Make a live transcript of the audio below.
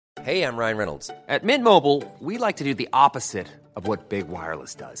Hey, I'm Ryan Reynolds. At Mint Mobile, we like to do the opposite of what Big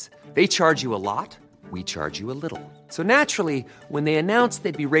Wireless does. They charge you a lot, we charge you a little. So naturally, when they announced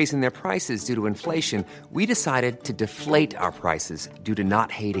they'd be raising their prices due to inflation, we decided to deflate our prices due to not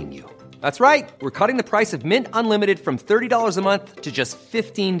hating you. That's right. We're cutting the price of Mint Unlimited from $30 a month to just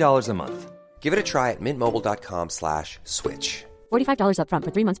 $15 a month. Give it a try at mintmobile.com/switch. $45 up front for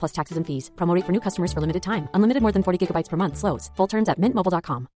 3 months plus taxes and fees. Promo rate for new customers for limited time. Unlimited more than 40 gigabytes per month. Slows full terms at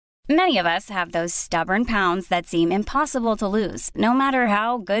mintmobile.com. Many of us have those stubborn pounds that seem impossible to lose, no matter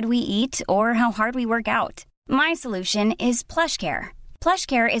how good we eat or how hard we work out. My solution is PlushCare.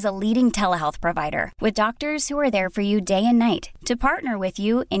 PlushCare is a leading telehealth provider with doctors who are there for you day and night to partner with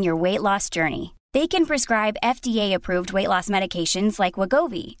you in your weight loss journey. They can prescribe FDA-approved weight loss medications like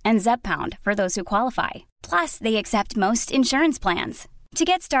Wegovy and Zepbound for those who qualify. Plus, they accept most insurance plans. To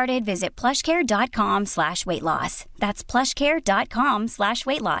get started, visit plushcare.com/weightloss. That's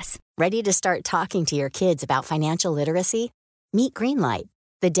plushcare.com/weightloss. Ready to start talking to your kids about financial literacy? Meet Greenlight,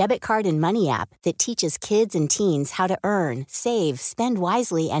 the debit card and money app that teaches kids and teens how to earn, save, spend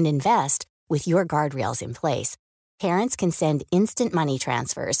wisely, and invest with your guardrails in place. Parents can send instant money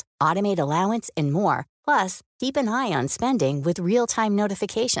transfers, automate allowance, and more. Plus, keep an eye on spending with real-time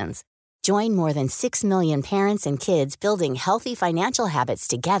notifications. Join more than 6 million parents and kids building healthy financial habits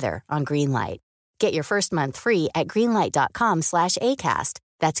together on Greenlight. Get your first month free at greenlight.com/ACAST.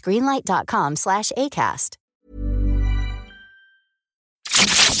 That's greenlight.com/ACAST.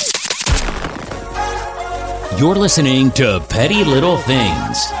 You're listening to Petty Little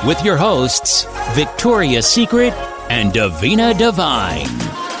Things with your hosts, Victoria's Secret and Davina Divine.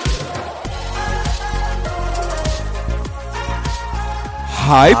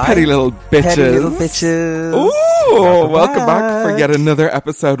 Hi, petty little bitches. Petty little bitches. Ooh, welcome back for yet another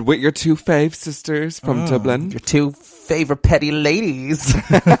episode with your two fave sisters from Dublin. Your two favorite petty ladies.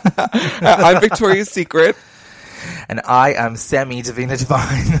 I'm Victoria's Secret. And I am Semi Davina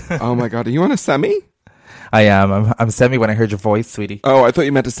Divine. Oh my God, are you on a semi? I am. I'm Semi when I heard your voice, sweetie. Oh, I thought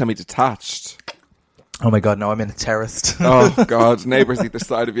you meant a semi-detached. Oh my God, no, I'm in a terraced. Oh God, neighbours either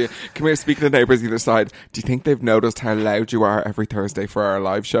side of you. Come here, speaking of neighbours either side, do you think they've noticed how loud you are every Thursday for our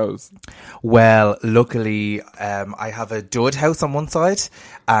live shows? Well, luckily, I have a dud house on one side,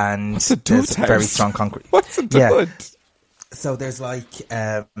 and What's a dud there's house? very strong concrete. What's a dud? Yeah. So there's like,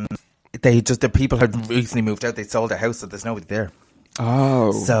 the people had recently moved out, they sold their house, so there's nobody there.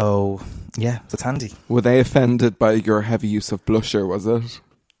 Oh. So, yeah, it's handy. Were they offended by your heavy use of blusher, was it?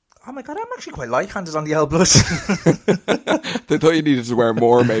 Oh my God, I'm actually quite light-handed on the old blush. They thought you needed to wear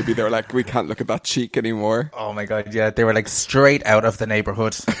more, maybe. They were like, we can't look at that cheek anymore. Oh my God, yeah. They were like straight out of the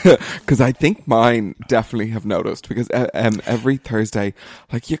neighbourhood. Because I think mine definitely have noticed. Because every Thursday,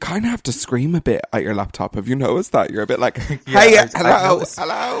 like, you kind of have to scream a bit at your laptop. Have you noticed that? You're a bit like, hey, hello.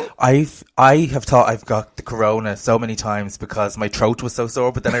 I have thought I've got the corona so many times because my throat was so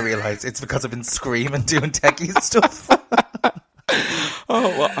sore, but then I realised it's because I've been screaming doing techie stuff. Oh,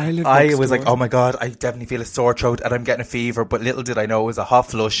 well, I was like, oh my God, I definitely feel a sore throat and I'm getting a fever, but little did I know it was a hot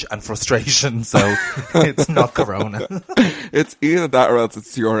flush and frustration, so it's not corona. It's either that or else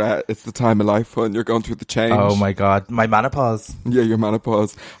it's it's the time of life when you're going through the change. Oh my God, my menopause. Yeah, your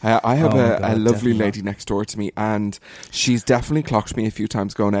menopause. I have a lovely definitely lady next door to me, and she's definitely clocked me a few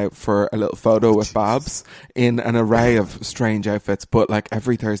times going out for a little photo with Babs in an array of strange outfits, but like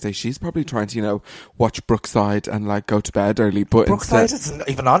every Thursday she's probably trying to, watch Brookside and like go to bed early, but Brookside isn't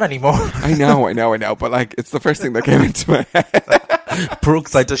even on anymore. I know, but like it's the first thing that came into my head.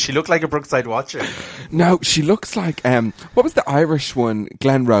 Brookside, does she look like a Brookside watcher? No, she looks like what was the Irish one?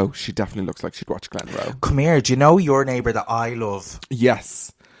 Glenroe. She definitely looks like she'd watch Glenroe. Come here, do you know your neighbour that I love?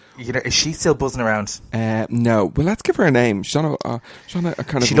 Yes. Is she still buzzing around? No. Well, let's give her a name. She's on a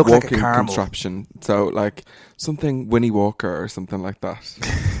kind of she a looked walking like a caramel contraption. So like something Winnie Walker or something like that.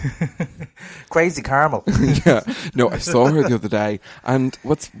 Crazy caramel. Yeah. No, I saw her the other day, and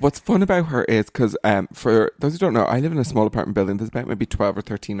what's fun about her is because for those who don't know, I live in a small apartment building. There's about maybe 12 or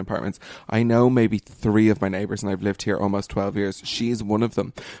 13 apartments. I know maybe 3 of my neighbours, and I've lived here almost 12 years. She's one of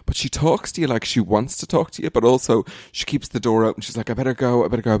them, but she talks to you like she wants to talk to you, but also she keeps the door open. She's like, I better go,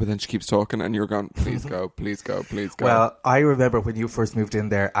 but then she keeps talking, and you're going, please go, please go, please go. Well, I remember when you first moved in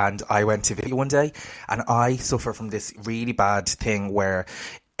there, and I went to visit you one day, and I suffer from this really bad thing where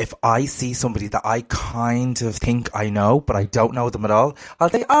if I see somebody that I kind of think I know, but I don't know them at all, I'll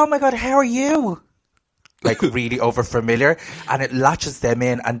say, oh my God, how are you? Like really over familiar, and it latches them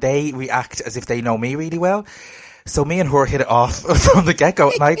in, and they react as if they know me really well. So me and her hit it off from the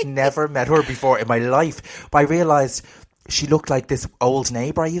get-go, and I'd never met her before in my life, but I realised she looked like this old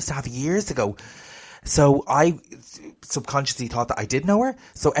neighbour I used to have years ago. So I subconsciously thought that I did know her.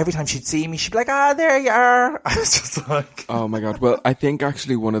 So every time she'd see me, she'd be like, there you are. I was just like... Oh my God. Well, I think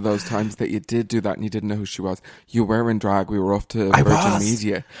actually one of those times that you did do that and you didn't know who she was, you were in drag. We were off to Virgin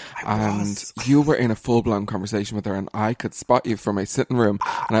Media. And you were in a full-blown conversation with her and I could spot you from my sitting room.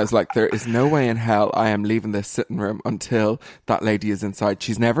 And I was like, there is no way in hell I am leaving this sitting room until that lady is inside.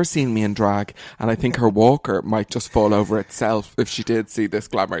 She's never seen me in drag. And I think her walker might just fall over itself if she did see this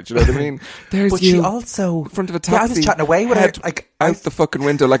glamour. Do you know what I mean? There's but you. she also... In front of a taxi. Yeah, I was chatting away with her. Like, out the fucking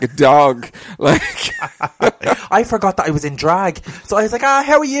window like a dog. Like... I forgot that I was in drag. So I was like,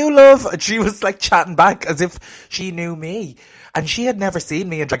 how are you, love? And she was like chatting back as if she knew me. And she had never seen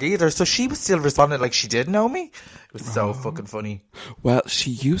me in drag either. So she was still responding like she did know me. It was so fucking funny. Well,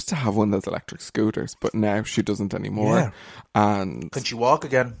 she used to have one of those electric scooters, but now she doesn't anymore. Yeah. And can she walk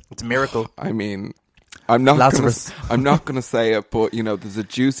again? It's a miracle. I mean... I'm not going to say it, but you know, there's a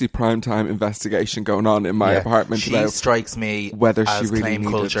juicy primetime investigation going on in my apartment. She strikes me whether as she really claim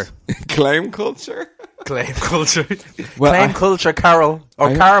culture. Claim culture. Claim culture. Well, claim culture, Carol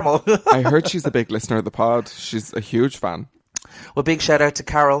or Caramel. I heard she's a big listener of the pod. She's a huge fan. Well, big shout out to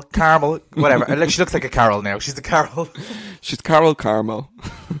Carol, Caramel, whatever. She looks like a Carol now. She's a Carol. She's Carol Caramel.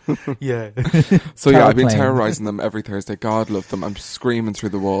 Yeah. So yeah, I've been terrorising them every Thursday. God love them. I'm screaming through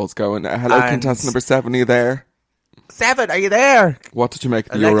the walls going, hello, contestant number 7, are you there? 7, are you there? What did you make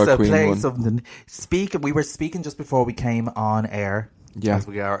of the Alexa, Euro Queen play one? Something. We were speaking just before we came on air. Yeah. As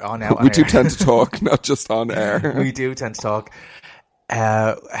we are on air. We do tend to talk, not just on air. We do tend to talk.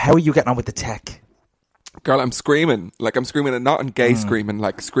 How are you getting on with the tech? Girl, I'm screaming. Like, I'm screaming and not in gay screaming,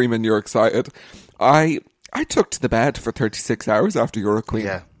 like screaming you're excited. I took to the bed for 36 hours after Euro Queen.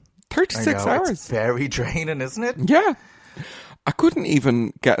 Yeah. 36 hours. It's very draining, isn't it? Yeah. I couldn't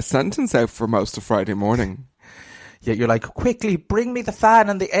even get a sentence out for most of Friday morning. Yeah, you're like, quickly, bring me the fan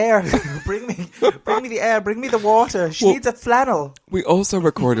and the air. bring me the air, bring me the water. She needs a flannel. We also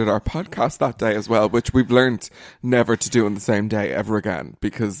recorded our podcast that day as well, which we've learned never to do on the same day ever again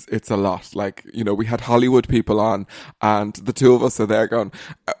because it's a lot. Like, you know, we had Hollywood people on and the two of us are there going,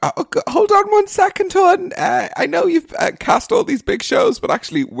 hold on 1 second, hon. I know you've cast all these big shows, but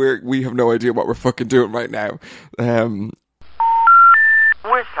actually we have no idea what we're fucking doing right now. We're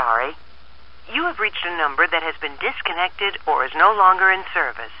sorry. You have reached a number that has been disconnected or is no longer in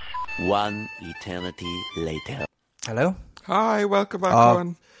service. 1 eternity later. Hello? Hi, welcome back,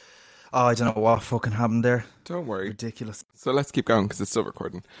 Owen. Oh, I don't know what fucking happened there. Don't worry. Ridiculous. So let's keep going because it's still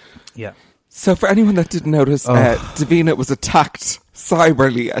recording. Yeah. So for anyone that didn't notice, Davina was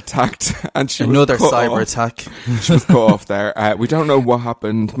cyberly attacked, and she another was cyber attack. She was cut off there. We don't know what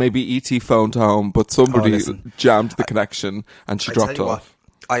happened. Maybe ET phoned home, but somebody jammed the connection and she dropped off.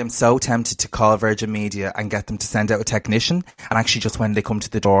 I am so tempted to call Virgin Media and get them to send out a technician and actually just when they come to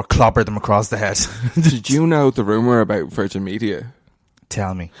the door, clobber them across the head. Did you know the rumour about Virgin Media?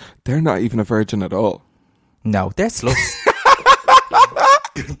 Tell me. They're not even a virgin at all. No, they're sluts.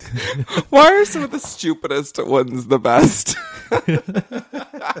 Why are some of the stupidest ones the best?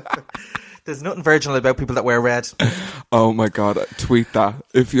 There's nothing virginal about people that wear red. Oh my God, tweet that.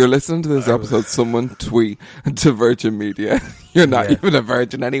 If you're listening to this episode, someone tweet to Virgin Media. You're not even a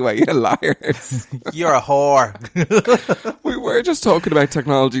virgin anyway, you liars. You're a whore. We were just talking about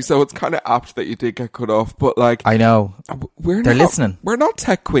technology, so it's kind of apt that you did get cut off, but like... I know. They're listening. We're not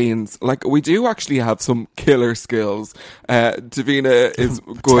tech queens. Like, we do actually have some killer skills. Davina is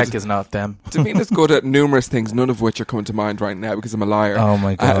good. Tech is not them. Davina's good at numerous things, none of which are coming to mind right now because I'm a liar. Oh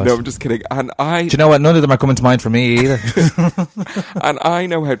my God. No, I'm just kidding. And do you know what? None of them are coming to mind for me either. And I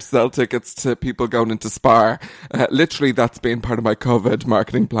know how to sell tickets to people going into Spar. Literally, that's been part of my COVID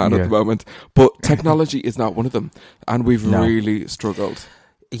marketing plan at the moment. But technology is not one of them. And we've really struggled.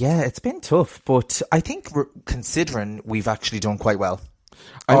 Yeah, it's been tough. But I think considering we've actually done quite well.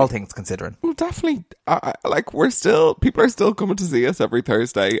 All things considering. Well, definitely. People are still coming to see us every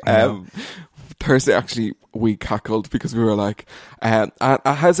Thursday. Thursday, actually, we cackled because we were like,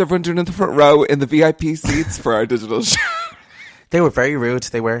 how's everyone doing in the front row in the VIP seats for our digital show? They were very rude.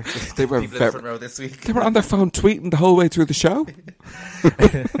 They were people in the front row this week. They were on their phone tweeting the whole way through the show.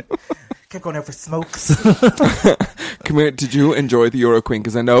 Kept going out for smokes. Come here, did you enjoy the Euro Queen?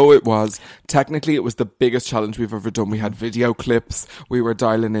 Because I know it was the biggest challenge we've ever done. We had video clips. We were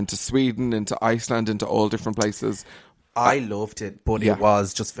dialing into Sweden, into Iceland, into all different places. I loved it, but it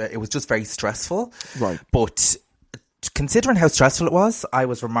was just very stressful. Right. But considering how stressful it was, I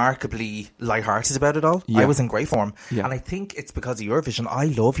was remarkably lighthearted about it all. Yeah. I was in great form. Yeah. And I think it's because of Eurovision. I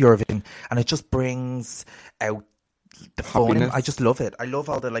love Eurovision. And it just brings out the fun. Happiness. I just love it. I love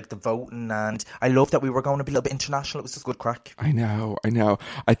all the voting, and I love that we were going to be a little bit international. It was just good crack. I know.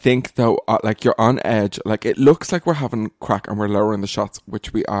 I think though, you're on edge. Like, it looks like we're having crack and we're lowering the shots,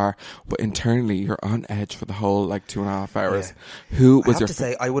 which we are, but internally you're on edge for the whole 2.5 hours. Yeah. Who was I have your? to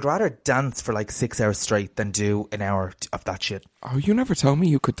say, I would rather dance for 6 hours straight than do an hour of that shit. Oh, you never told me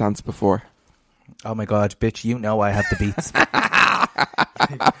you could dance before. Oh my god, bitch! You know I have the beats.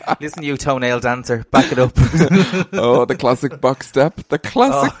 Listen, you toenail dancer, back it up. Oh, the classic box step. The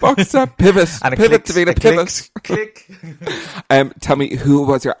classic box step. Pivot. And a pivot, click, Davina, pivot. Click. Tell me, who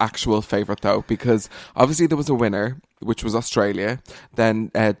was your actual favourite, though? Because obviously there was a winner, which was Australia.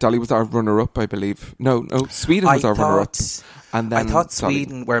 Then Dolly was our runner-up, I believe. No, Sweden was our runner-up. And then I thought Dolly.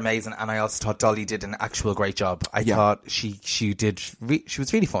 Sweden were amazing, and I also thought Dolly did an actual great job. I thought she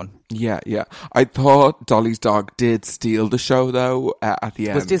was really fun. Yeah. I thought Dolly's dog did steal the show, though, at the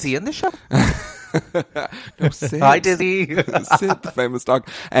end. Was Dizzy in the show? No, Sid. Hi, Dizzy. Sid, the famous dog.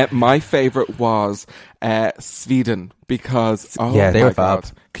 My favourite was Sweden, because they were fab.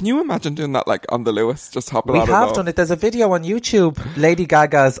 God. Can you imagine doing that on the Lewis, just hopping We on have and done it. There's a video on YouTube. Lady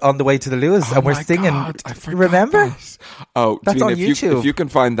Gaga's on the way to the Lewis, and we're singing. God, I forgot Remember? that. Oh, That's on YouTube. If you can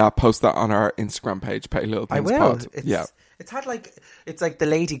find that, post that on our Instagram page, Petty Little Things I will. Pod. It's had it's like the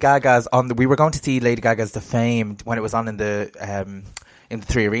Lady Gaga's on the. We were going to see Lady Gaga's The Fame when it was on in the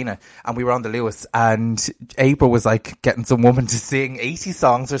Three Arena, and we were on the Lewis, and April was getting some woman to sing 80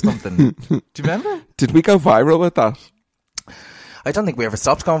 songs or something. Do you remember? Did we go viral with that? I don't think we ever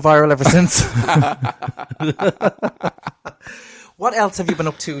stopped going viral ever since. What else have you been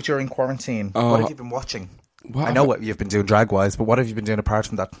up to during quarantine? What have you been watching? I know what you've been doing drag-wise, but what have you been doing apart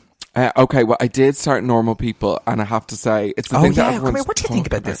from that? Okay, well, I did start Normal People, and I have to say, it's the thing that everyone's come here. What do you think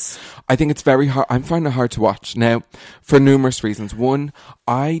about talking this? I think it's very hard. I'm finding it hard to watch now for numerous reasons. One,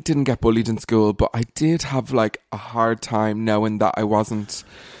 I didn't get bullied in school, but I did have a hard time knowing that I wasn't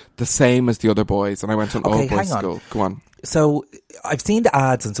the same as the other boys, and I went to an all-boys school. Go on. So I've seen the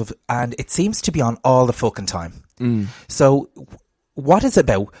ads and stuff, and it seems to be on all the fucking time. So what is it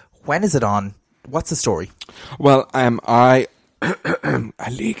about? When is it on? What's the story? Well, I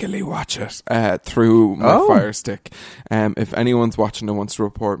legally watch it through my Fire Stick. If anyone's watching and wants to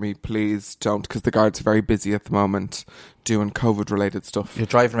report me, please don't, because the guards are very busy at the moment doing COVID-related stuff. You're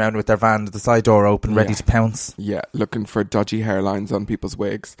driving around with their van, the side door open, ready to pounce. Yeah, looking for dodgy hairlines on people's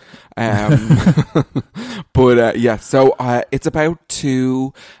wigs. But so it's about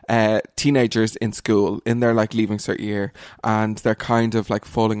two teenagers in school in their leaving cert year, and they're kind of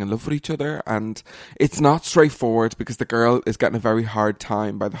falling in love with each other, and it's not straightforward because the girl is getting a very hard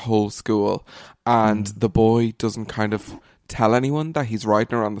time by the whole school, and the boy doesn't kind of tell anyone that he's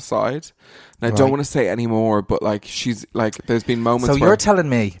riding her on the side. And I don't want to say any more, but she's there's been moments so where... you're telling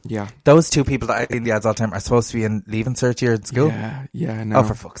me those two people that I see in the ads all the time are supposed to be in leaving cert year at school? Yeah, I know. Oh,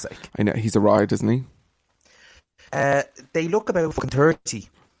 for fuck's sake. I know, he's a ride, isn't he? They look about fucking 30.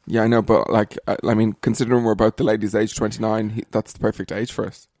 Yeah, I know, but I mean, considering we're about the lady's age 29, that's the perfect age for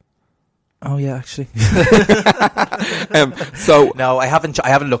us. Oh yeah, actually. So no, I haven't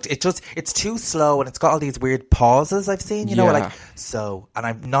looked. It's too slow, and it's got all these weird pauses I've seen. You know, and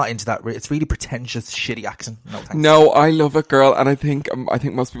I'm not into that. It's really pretentious, shitty accent. No, thanks. No, I love it, girl, and I think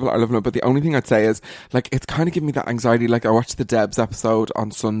most people are loving it. But the only thing I'd say is it's kind of giving me that anxiety. I watched the Debs episode on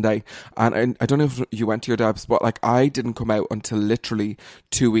Sunday, and I don't know if you went to your Debs, but I didn't come out until literally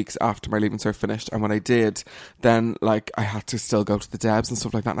 2 weeks after my Leaving Cert finished, and when I did, then I had to still go to the Debs and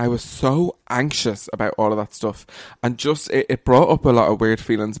stuff like that, and I was so anxious about all of that stuff, and just it brought up a lot of weird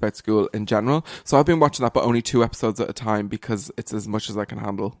feelings about school in general. So I've been watching that, but only 2 episodes at a time, because it's as much as I can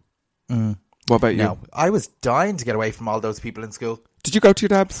handle. What about you? No, I was dying to get away from all those people in school. Did you go to your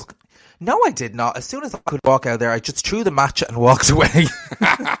Debs? No, I did not. As soon as I could walk out there, I just threw the matcha and walked away.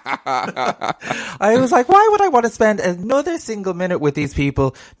 I was like, why would I want to spend another single minute with these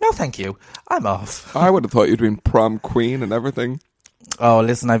people? No, thank you. I'm off. I would have thought you'd been prom queen and everything. Oh,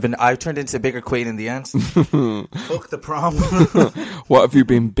 listen, I've turned into a bigger queen in the end. Fuck the prom. What have you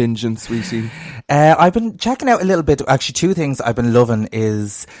been binging, sweetie? I've been checking out a little bit. Actually, 2 things I've been loving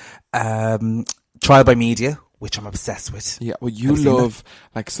is Trial by Media, which I'm obsessed with. Yeah, well, you love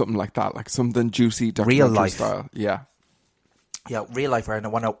something like that, something juicy, documentary real life style. Yeah, real life, and I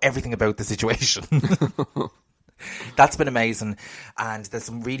want to know everything about the situation. That's been amazing, and there's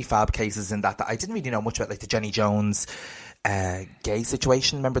some really fab cases in that I didn't really know much about, the Jenny Jones gay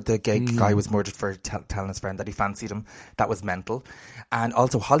situation. Remember the gay guy was murdered for telling his friend that he fancied him. That was mental. And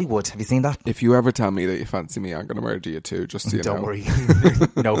also Hollywood. Have you seen that? If you ever tell me that you fancy me, I'm going to murder you too, just so you know. Don't worry.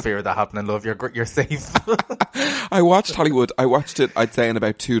 No fear of that happening, love. You're safe. I watched Hollywood. I watched it, I'd say, in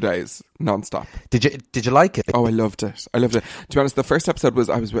about 2 days, non-stop. Did you like it? Oh, I loved it. To be honest, the first episode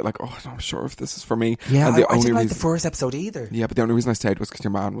I was a bit like, oh, I'm not sure if this is for me. Yeah, and I didn't like the first episode either. Yeah, but the only reason I stayed was because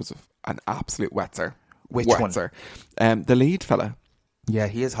your man was an absolute wetzer. Which one? The lead fella. Yeah,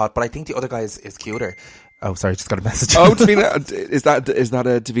 he is hot, but I think the other guy is cuter. Oh, sorry, just got a message. Oh, Davina, is that a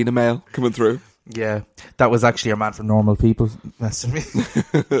Davina mail coming through? Yeah, that was actually your man from Normal People messaging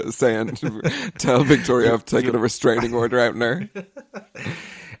me. Saying, tell Victoria I've taken a restraining order out in her.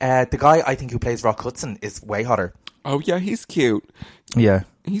 The guy, I think, who plays Rock Hudson is way hotter. Oh, yeah, he's cute. Yeah.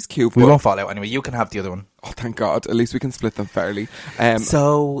 He's cute. We won't fall out anyway. You can have the other one. Oh, thank God. At least we can split them fairly.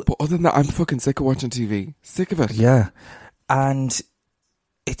 But other than that, I'm fucking sick of watching TV. Sick of it. Yeah. And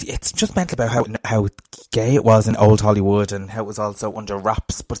it's just mental about how gay it was in old Hollywood and how it was also under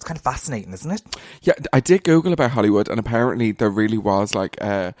wraps. But it's kind of fascinating, isn't it? Yeah, I did Google about Hollywood, and apparently there really was like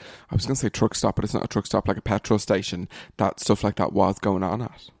I was going to say truck stop, but it's not a truck stop, like a petrol station that stuff like that was going on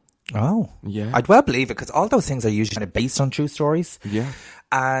at. Oh. Yeah. I'd well believe it, because all those things are usually kind of based on true stories. Yeah.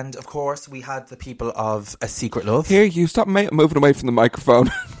 And, of course, we had the people of A Secret Love. Here, you stop moving away from the microphone.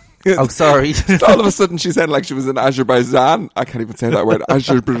 Oh, sorry. All of a sudden she sounded like she was in Azerbaijan. I can't even say that word.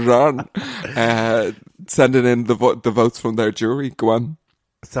 Azerbaijan. Sending in the votes from their jury. Go on.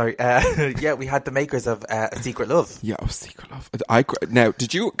 Sorry. Yeah, we had the makers of A Secret Love. Yeah, Secret Love. Now,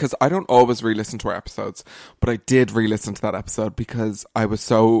 did you... Because I don't always re-listen to our episodes, but I did re-listen to that episode because I was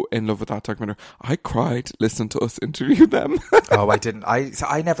so in love with that documentary. I cried listening to us interview them. Oh, I didn't.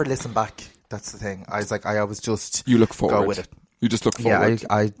 I never listened back. That's the thing. I was like, I always just... You look forward. Go with it. You just look forward. Yeah,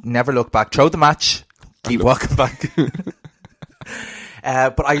 I never look back. Throw the match. Keep walking back.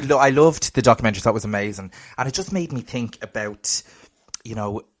 But I loved the documentary. That was amazing. And it just made me think about,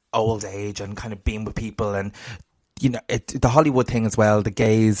 old age and kind of being with people and, the Hollywood thing as well, the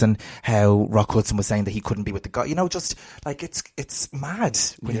gays, and how Rock Hudson was saying that he couldn't be with the guy. Just like it's mad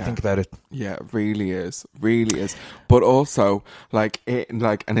when you think about it. Yeah, it really is. Really is. But also, and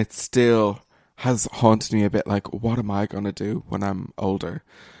it still has haunted me a bit, like, what am I going to do when I'm older?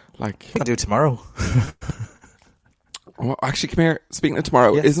 Like, I'll do tomorrow. Well, actually, come here. Speaking of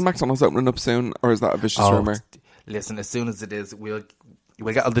tomorrow, yes. Isn't McDonald's opening up soon, or is that a vicious rumour? Listen, as soon as it is, we'll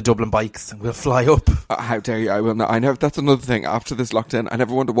get all the Dublin bikes and we'll fly up. How dare you? I will not. I never. That's another thing. After this lockdown, I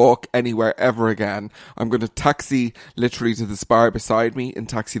never want to walk anywhere ever again. I'm going to taxi literally to the Spar beside me and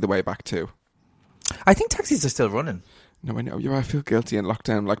taxi the way back too. I think taxis are still running. No, I know. I feel guilty in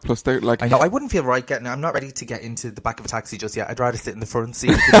lockdown. Plus they're like... I know. I wouldn't feel right getting... I'm not ready to get into the back of a taxi just yet. I'd rather sit in the front seat,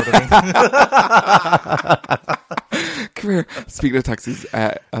 if you know what I mean. Come here. Speaking of taxis,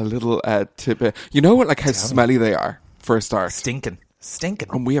 a little tip. You know what? Like how smelly they are, for a start. Stinking.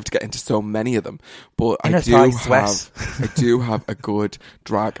 And we have to get into so many of them. But I do have a good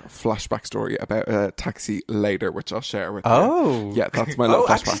drag flashback story about a taxi later, which I'll share with you. Oh. Yeah, that's my little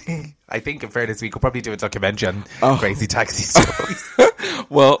flashback. Actually, I think in fairness, we could probably do a documentary on crazy taxi stories.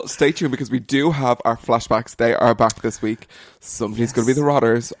 Well, stay tuned because we do have our flashbacks. They are back this week. Somebody's going to be the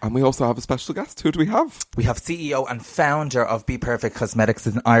Rodders. And we also have a special guest. Who do we have? We have CEO and founder of Be Perfect Cosmetics,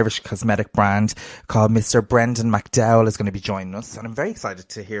 an Irish cosmetic brand called Mr. Brendan McDowell is going to be joining us. And I'm very excited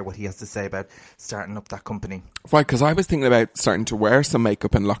to hear what he has to say about starting up that company. Right, because I was thinking about starting to wear some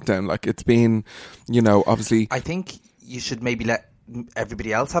makeup in lockdown. Like, it's been, obviously... I think you should maybe let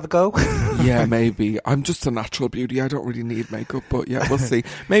everybody else have a go. Yeah, maybe. I'm just a natural beauty. I don't really need makeup, but yeah, we'll see.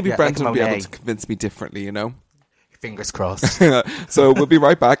 Maybe Brendan will be able to convince me differently, Fingers crossed. So we'll be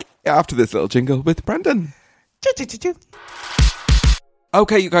right back after this little jingle with Brendan.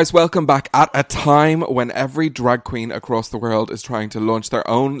 Okay, you guys, welcome back. At a time when every drag queen across the world is trying to launch their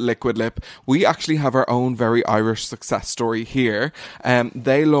own liquid lip, we actually have our own very Irish success story here.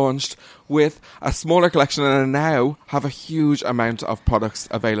 They launched with a smaller collection and now have a huge amount of products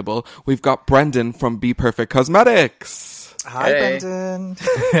available. We've got Brendan from Be Perfect Cosmetics. Hi, Brendan.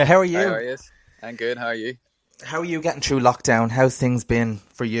 How are you? How are you? I'm good. How are you? How are you getting through lockdown? How's things been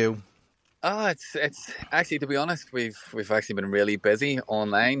for you? It's actually, to be honest, we've actually been really busy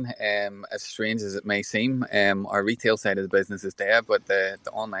online. As strange as it may seem, our retail side of the business is there, but the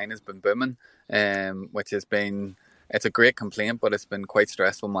online has been booming, which has been it's a great complaint, but it's been quite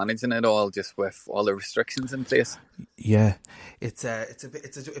stressful managing it all, just with all the restrictions in place. Yeah, it's a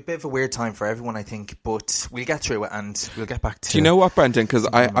bit of a weird time for everyone, I think, but we'll get through it and we'll get back to. Do you know what, Brendan? Because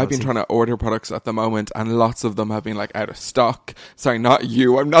I've been trying to order products at the moment, and lots of them have been like out of stock. Sorry, not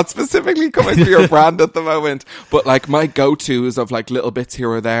you. I'm not specifically coming for your brand at the moment, but like my go-tos of like little bits here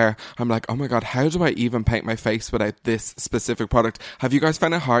or there. I'm like, oh my god, how do I even paint my face without this specific product? Have you guys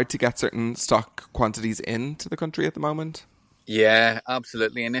found it hard to get certain stock quantities into the country at the moment? Yeah,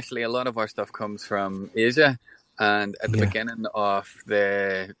 absolutely. Initially, a lot of our stuff comes from Asia. And at the beginning of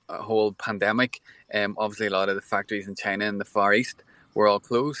the whole pandemic, obviously a lot of the factories in China and the Far East were all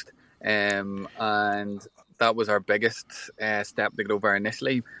closed. And that was our biggest step to get over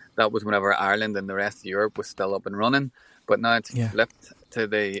initially. That was whenever Ireland and the rest of Europe was still up and running. But now it's flipped to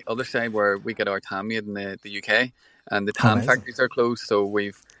the other side where we get our tan made in the UK, and the tan factories are closed. So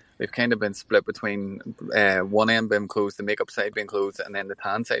we've kind of been split between one end being closed, the makeup side being closed, and then the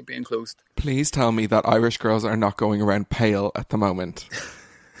tan side being closed. Please tell me that Irish girls are not going around pale at the moment.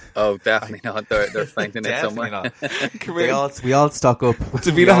 Oh, definitely not. They're finding it somewhere. We all stock up.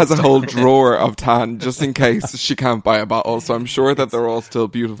 Davina has a whole drawer of tan just in case she can't buy a bottle. So I'm sure that they're all still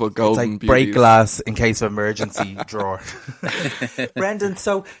beautiful golden beauties. Break beauties. glass in case of emergency drawer. Brendan,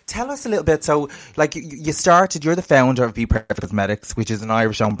 so tell us a little bit. So, like, you're the founder of Be Perfect Cosmetics, which is an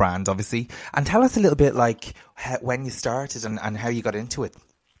Irish-owned brand, obviously. And tell us a little bit, like, when you started and how you got into it.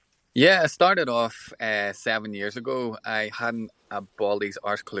 Yeah, I started off 7 years ago. I hadn't a baldy's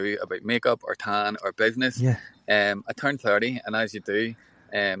arse clue about makeup or tan or business. I turned 30, and as you do,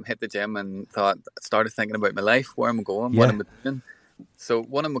 hit the gym and started thinking about my life, where I'm going, what I'm doing. So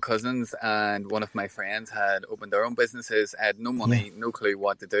one of my cousins and one of my friends had opened their own businesses. I had no money, no clue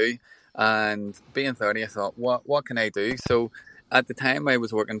what to do. And being 30, I thought, what can I do? So at the time, I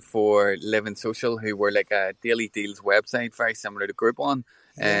was working for Living Social, who were like a daily deals website, very similar to Groupon.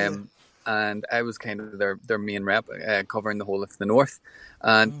 And I was kind of their main rep, covering the whole of the north.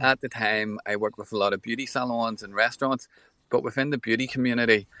 And at the time, I worked with a lot of beauty salons and restaurants. But within the beauty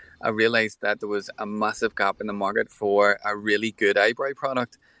community, I realised that there was a massive gap in the market for a really good eyebrow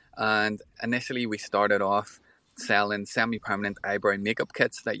product. And initially, we started off selling semi-permanent eyebrow makeup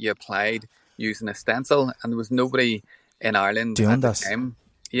kits that you applied using a stencil. And there was nobody in Ireland at the time.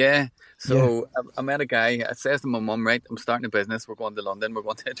 Yeah. So I met a guy. I says to my mum, right, I'm starting a business. We're going to London. We're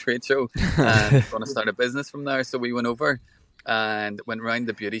going to a trade show. And we're going to start a business from there. So we went over and went around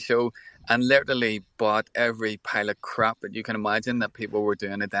the beauty show and literally bought every pile of crap that you can imagine that people were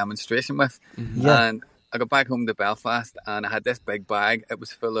doing a demonstration with. And I got back home to Belfast and I had this big bag. It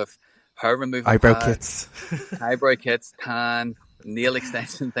was full of hair removal eyebrow pads, eyebrow kits, tan, nail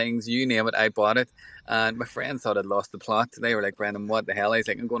extension things, you name it, I bought it. And my friends thought I'd lost the plot. They were like, Brendan, what the hell? I was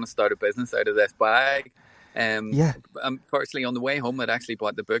like, I'm going to start a business out of this bag. Firstly, on the way home, I'd actually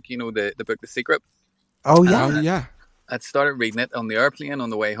bought the book, the book The Secret. I'd started reading it on the airplane on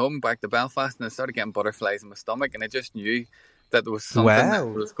the way home back to Belfast, and I started getting butterflies in my stomach, and I just knew that there was something that I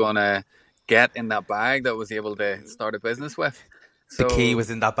was going to get in that bag that I was able to start a business with. So the key was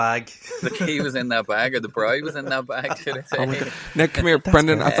in that bag. The key was in that bag, or the bride was in that bag, should I say? Now, come here,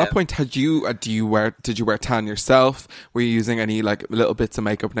 Brendan. At that point, did you wear tan yourself? Were you using any like little bits of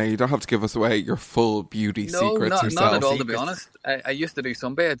makeup? Now, you don't have to give us away your full beauty secrets yourself. Not at all. To be honest, I used to do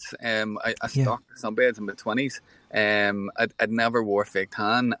sunbeds. I stocked sunbeds in my 20s. I'd never wore fake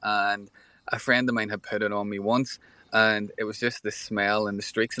tan, and a friend of mine had put it on me once, and it was just the smell and the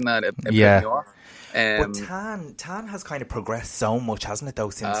streaks in that. It put me off. But tan has kind of progressed so much, hasn't it, though,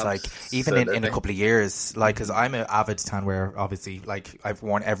 since like even in a couple of years, like, because I'm an avid tan wearer, obviously, like I've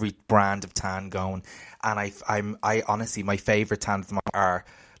worn every brand of tan going, and I honestly, my favourite tans are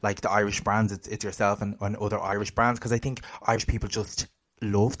like the Irish brands. It's yourself and other Irish brands, because I think Irish people just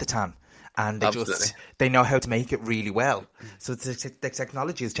love the tan. And they know how to make it really well. So the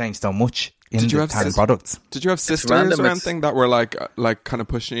technology has changed so much in the tan products. Did you have sisters or anything that were like kind of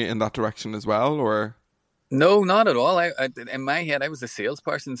pushing you in that direction as well, or? No, not at all. I in my head, I was a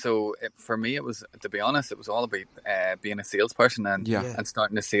salesperson. So for me, it was, to be honest, it was all about being a salesperson and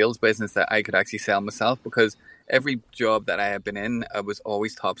starting a sales business that I could actually sell myself. Because every job that I had been in, I was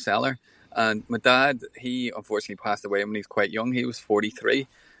always top seller. And my dad, he unfortunately passed away when he was quite young. He was 43.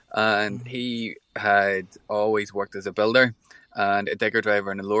 And he had always worked as a builder and a digger driver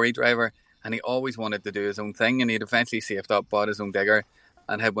and a lorry driver, and he always wanted to do his own thing, and he'd eventually saved up, bought his own digger,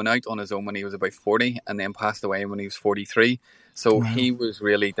 and had went out on his own when he was about 40, and then passed away when he was 43. So he was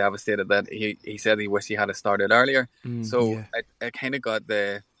really devastated that he said he wished he had started earlier. I kind of got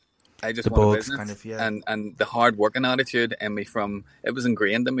I just want a business, kind of, and the hard working attitude in me it was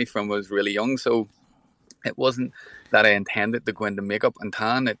ingrained in me from when I was really young. So it wasn't that I intended to go into makeup and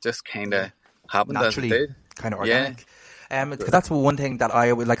tan. It just kind of happened naturally, as it did. Kind of organic. Because that's one thing that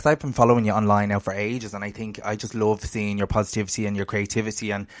I would like. Cause I've been following you online now for ages, and I think I just love seeing your positivity and your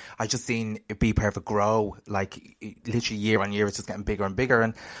creativity, and I just seen Be Perfect grow like literally year on year. It's just getting bigger and bigger.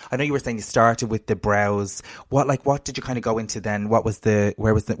 And I know you were saying you started with the brows. What did you kind of go into then? What was the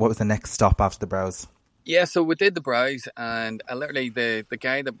next stop after the brows? Yeah, so we did the brows, and literally the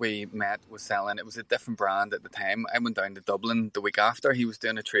guy that we met was selling. It was a different brand at the time. I went down to Dublin the week after. He was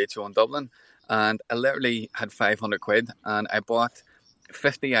doing a trade show in Dublin, and I literally had 500 quid, and I bought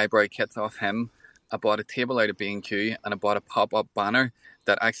 50 eyebrow kits off him. I bought a table out of B&Q, and I bought a pop-up banner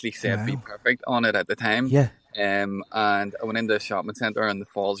that actually said Be Perfect on it at the time. Yeah. And I went into a shopping centre on the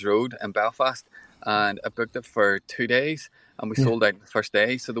Falls Road in Belfast, and I booked it for 2 days, and we sold out the first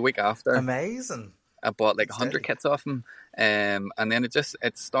day. So the week after... Amazing. I bought like 100 kits off him, and then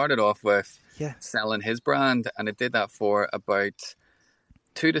it started off with selling his brand, and I did that for about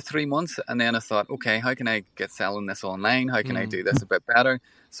 2 to 3 months, and then I thought, okay, how can I get selling this online? How can I do this a bit better?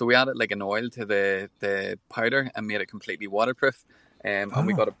 So we added like an oil to the powder and made it completely waterproof, and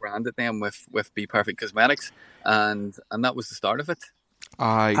we got it branded then with Be Perfect Cosmetics, and that was the start of it.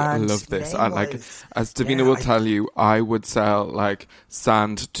 I love this. I like, as Davina will tell you, I would sell like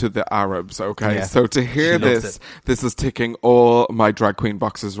sand to the Arabs. Okay, so to hear this is ticking all my drag queen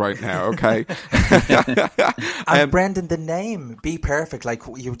boxes right now. Okay, and Brendan, the name Be Perfect, like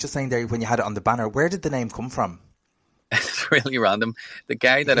you were just saying there when you had it on the banner, where did the name come from? It's really random. The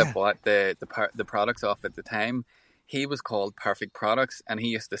guy that I bought the products off at the time, he was called Perfect Products, and he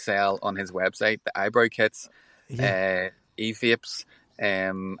used to sell on his website the eyebrow kits, e-vapes.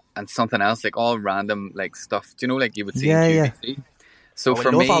 And something else, like all random like stuff. Do you know, like you would see in QVC? So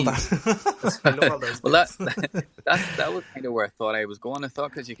for me, all that. I love all those well, that was kind of where I thought I was going. I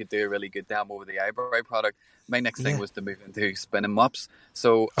thought because you could do a really good demo with the eyebrow product. My next thing was to move into spinning mops.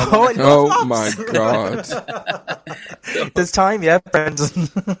 So oh my god, there's time, Brendan.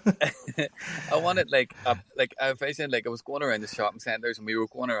 I wanted like I said, like I was going around the shopping centres, and we were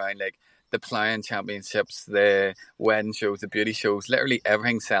going around like the ploughing championships, the wedding shows, the beauty shows, literally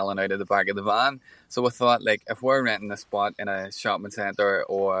everything selling out of the back of the van. So I thought, like, if we're renting a spot in a shopping centre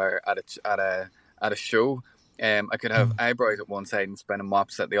or at a show, I could have eyebrows at one side and spinning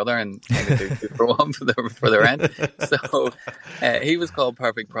mops at the other, and kind of do 2 for 1 for the rent. So he was called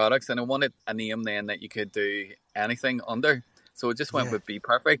Perfect Products, and I wanted a name then that you could do anything under. So it just went with Be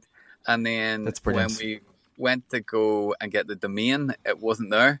Perfect. And then when we went to go and get the domain, it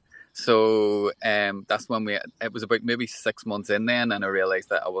wasn't there. So that's when it was about maybe 6 months in then, and I realised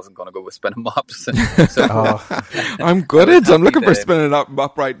that I wasn't going to go with spinning mops. So I'm good at it. I'm looking for spinning up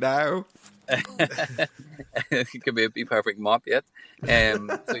mop right now. It could be a Be Perfect mop yet.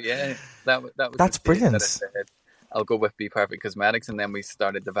 So yeah, that was that's brilliant. That I said, I'll go with Be Perfect Cosmetics, and then we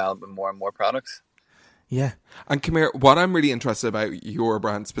started developing more and more products. Yeah. And come here, what I'm really interested about your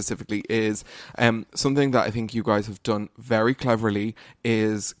brand specifically is something that I think you guys have done very cleverly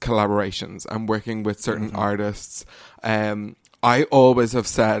is collaborations and working with certain artists. I always have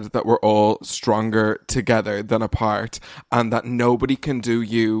said that we're all stronger together than apart, and that nobody can do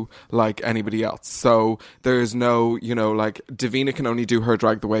you like anybody else. So there's no, like Davina can only do her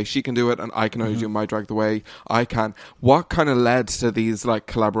drag the way she can do it, and I can only do my drag the way I can. What kind of led to these like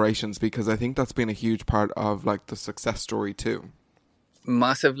collaborations? Because I think that's been a huge part of like the success story too.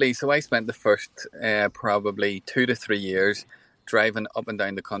 Massively. So I spent the first probably 2 to 3 years driving up and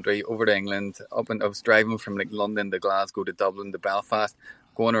down the country, over to England, I was driving from like London to Glasgow to Dublin to Belfast,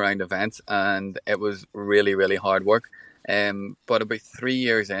 going around events, and it was really, really hard work. But about 3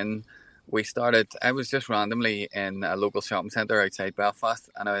 years in, I was just randomly in a local shopping centre outside Belfast,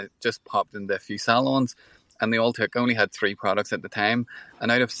 and I just popped into a few salons, and I only had 3 products at the time,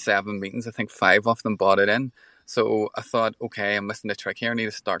 and out of 7 meetings, I think 5 of them bought it in. So I thought, okay, I'm missing the trick here. I need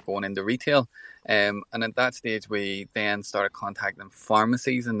to start going into retail. And at that stage, we then started contacting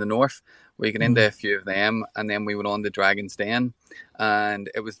pharmacies in the north. We got into a few of them, and then we went on to Dragon's Den. And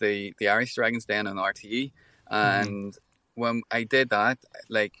it was the Irish Dragon's Den on RTE. And when I did that,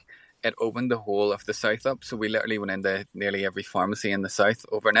 like, it opened the whole of the south up. So we literally went into nearly every pharmacy in the south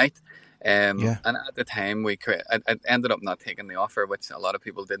overnight. And at the time, I ended up not taking the offer, which a lot of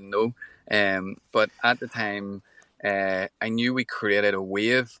people didn't know. But at the time, I knew we created a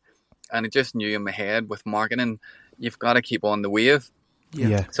wave, and I just knew in my head with marketing, you've got to keep on the wave.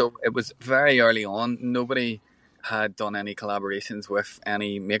 Yeah. So it was very early on. Nobody had done any collaborations with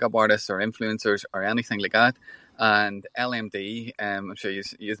any makeup artists or influencers or anything like that. and LMD, I'm sure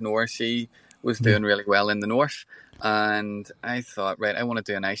you know her, she was doing really well in the north. And I thought, right, I want to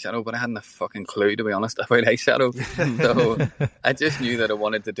do an eyeshadow, but I hadn't a fucking clue, to be honest, about eyeshadow. So I just knew that I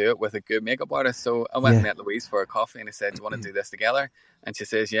wanted to do it with a good makeup artist. So I went and met Louise for a coffee, and I said, do you want to do this together? And she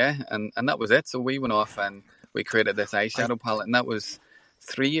says, yeah. And that was it. So we went off and we created this eyeshadow palette, and that was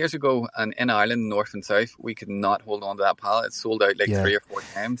 3 years ago. And in Ireland, north and south, we could not hold on to that palette. It sold out like 3 or 4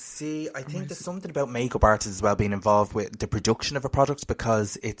 times. See, I think there's something about makeup artists as well being involved with the production of a product,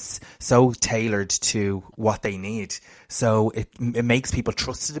 because it's so tailored to what they need. So it makes people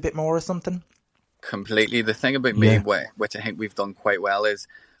trust it a bit more or something. Completely. The thing about me, which I think we've done quite well, is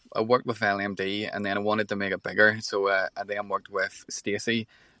I worked with LMD, and then I wanted to make it bigger. So I then worked with Stacey.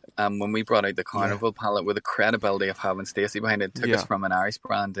 When we brought out the Carnival palette, with the credibility of having Stacey behind it, took us from an Irish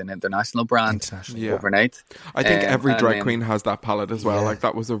brand to an international brand overnight. I think every drag queen has that palette as well. Like,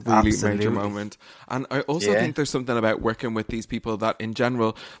 that was a really major moment. And I also think there's something about working with these people that, in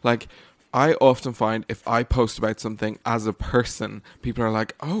general, like, I often find if I post about something as a person, people are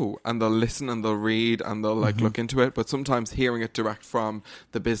like, oh, and they'll listen and they'll read and they'll like look into it. But sometimes hearing it direct from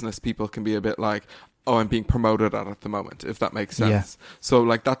the business, people can be a bit like, oh, I'm being promoted at the moment, if that makes sense. So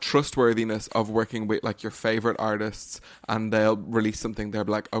like that trustworthiness of working with like your favorite artists, and they'll release something, they'll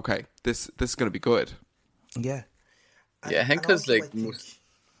be like, okay, this is going to be good. Yeah, I think because like most...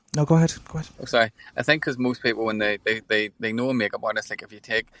 No, go ahead. Oh, sorry. I think because most people, when they know a makeup artist, like if you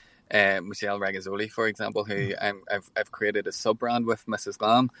take Michelle Ragazzoli, for example, who I've created a sub-brand with, Mrs.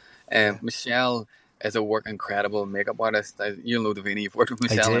 Glam. Michelle is a incredible makeup artist. You'll know, Davina, you've worked with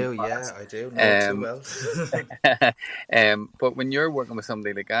Michelle. I do. Know too well. But when you're working with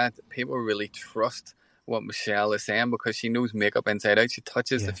somebody like that, people really trust what Michelle is saying, because she knows makeup inside out. She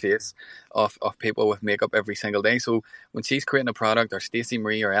touches the face of people with makeup every single day. So when she's creating a product, or Stacey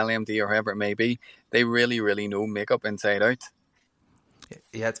Marie or LMD or whoever it may be, they really, really know makeup inside out.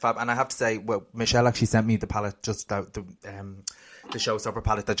 Yeah, it's fab. And I have to say, well, Michelle actually sent me the palette, just out the Showstopper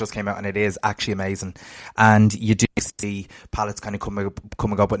palette that just came out, and it is actually amazing. And you do see palettes kind of coming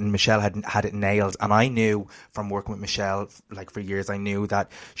up, but Michelle had it nailed. And I knew from working with Michelle, like for years, I knew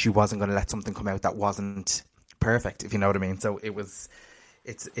that she wasn't going to let something come out that wasn't perfect, if you know what I mean. So it's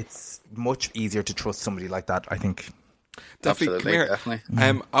much easier to trust somebody like that, I think. Definitely.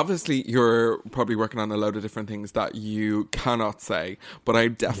 Obviously, you're probably working on a load of different things that you cannot say, but I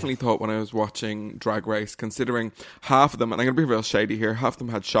definitely thought when I was watching Drag Race, considering half of them, and I'm going to be real shady here, half of them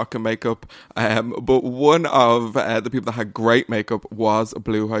had shocking makeup, but one of the people that had great makeup was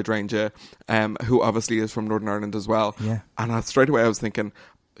Blue Hydrangea, who obviously is from Northern Ireland as well. And straight away I was thinking,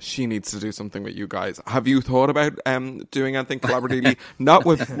 she needs to do something with you guys. Have you thought about doing anything collaboratively? not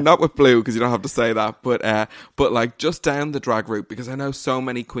with Blue, because you don't have to say that, but like just down the drag route, because I know so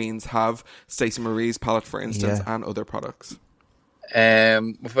many queens have Stacey Marie's palette, for instance, and other products.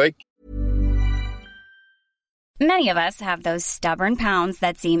 Many of us have those stubborn pounds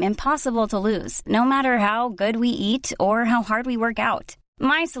that seem impossible to lose, no matter how good we eat or how hard we work out.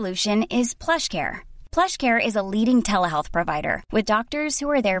 My solution is PlushCare. PlushCare is a leading telehealth provider with doctors who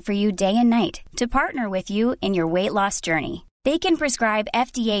are there for you day and night to partner with you in your weight loss journey. They can prescribe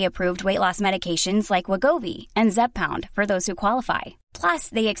FDA-approved weight loss medications like Wegovy and Zepbound for those who qualify. Plus,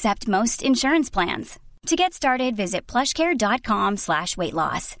 they accept most insurance plans. To get started, visit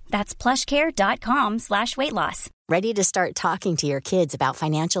plushcare.com/weightloss. That's plushcare.com/weightloss. Ready to start talking to your kids about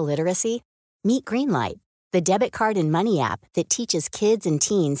financial literacy? Meet Greenlight, the debit card and money app that teaches kids and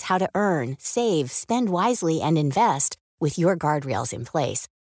teens how to earn, save, spend wisely, and invest with your guardrails in place.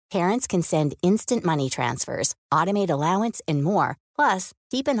 Parents can send instant money transfers, automate allowance, and more. Plus,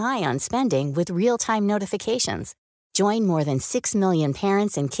 keep an eye on spending with real-time notifications. Join more than 6 million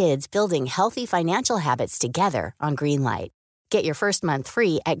parents and kids building healthy financial habits together on Greenlight. Get your first month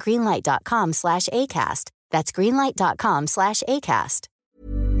free at greenlight.com/ACAST. That's greenlight.com/ACAST.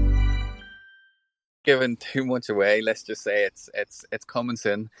 Giving too much away, let's just say it's coming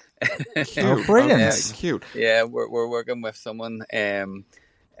soon. Oh, brilliant. Cute. Yeah, we're working with someone, and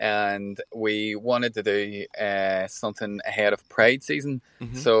we wanted to do something ahead of Pride season.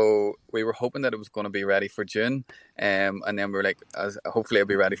 So we were hoping that it was going to be ready for June, and then we were like, hopefully it'll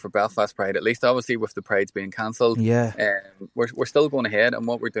be ready for Belfast Pride, at least obviously with the Prides being cancelled. We're still going ahead, and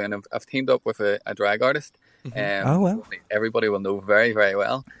what we're doing, I've teamed up with a drag artist. Everybody will know very, very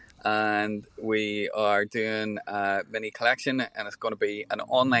well. And we are doing a mini collection, and it's going to be an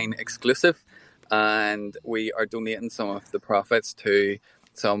online exclusive, and we are donating some of the profits to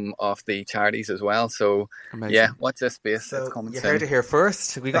some of the charities as well. So Amazing. Yeah, watch this space. So it's coming you soon. heard it here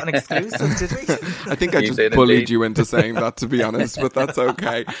first. We got an exclusive, did we? I think I just bullied you into saying that, to be honest, but that's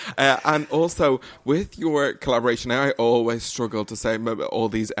okay. And also, with your collaboration, now I always struggle to say all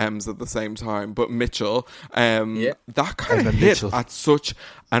these M's at the same time, but Mitchell, that kind of hit at such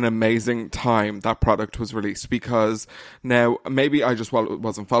an amazing time that product was released, because now maybe I just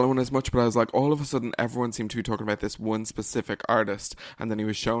wasn't following as much, but I was like, all of a sudden everyone seemed to be talking about this one specific artist, and then he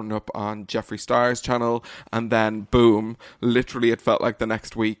was showing up on Jeffree Star's channel, and then boom, literally it felt like the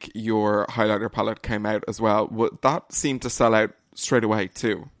next week your highlighter palette came out as well. That seemed to sell out straight away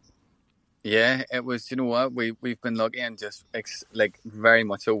too. Yeah, it was. You know what? We've been lucky and just very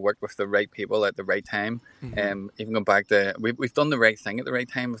much so worked with the right people at the right time. Even going back to we've done the right thing at the right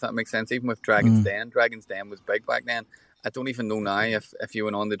time, if that makes sense. Even with Dragon's Den, Dragon's Den was big back then. I don't even know now if you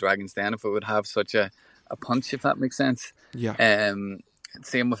went on the Dragon's Den if it would have such a punch, if that makes sense. Yeah.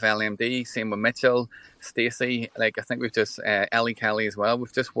 Same with LMD, same with Mitchell, Stacey. I think we've just Ellie Kelly as well.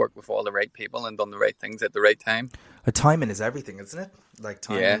 We've just worked with all the right people and done the right things at the right time. Timing is everything, isn't it?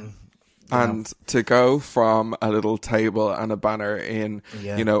 Timing. Yeah. And to go from a little table and a banner in,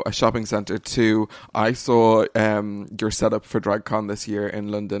 a shopping centre to, I saw your setup for DragCon this year in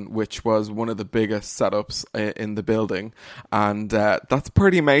London, which was one of the biggest setups in the building. And that's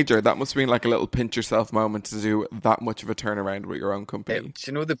pretty major. That must have been like a little pinch yourself moment to do that much of a turnaround with your own company. Do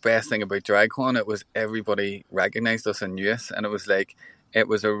you know the best thing about DragCon? It was everybody recognised us and knew us, and it was like, it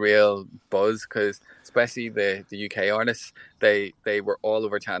was a real buzz, because especially the UK artists, they were all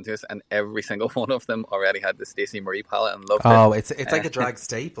over chatting to us, and every single one of them already had the Stacey Marie palette and loved it. Oh, it's like a drag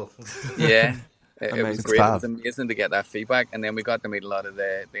staple. Yeah, it was great. Fab. It was amazing to get that feedback, and then we got to meet a lot of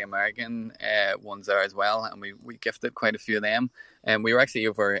the American ones there as well, and we gifted quite a few of them. And we were actually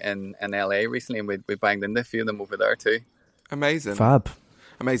over in LA recently, and we banged into a few of them over there too. Amazing. Fab.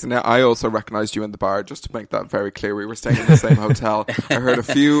 Amazing. Now, I also recognised you in the bar, just to make that very clear. We were staying in the same hotel. I heard a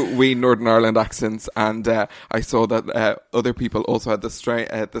few wee Northern Ireland accents, and I saw that other people also had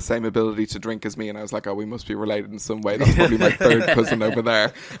the same ability to drink as me, and I was like, oh, we must be related in some way. That's probably my third cousin over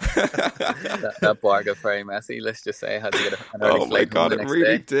there. that bar got very messy, let's just say. I had to get an early oh my God, it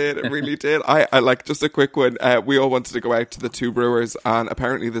really did. It really did. I like, just a quick one. We all wanted to go out to the Two Brewers, and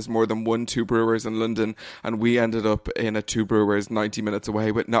apparently there's more than one Two Brewers in London, and we ended up in a Two Brewers 90 minutes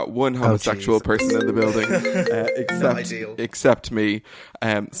away with not one homosexual person in the building, except me.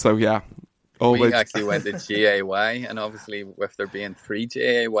 So yeah, always. We actually went to GAY, and obviously with there being 3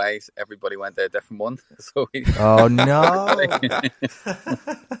 GAYs, everybody went to a different one. So oh no!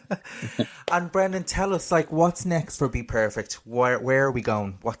 And Brendan, tell us, what's next for Be Perfect? Where are we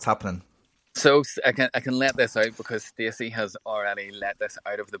going? What's happening? So I can let this out, because Stacey has already let this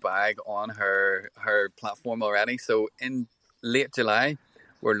out of the bag on her platform already. So in late July,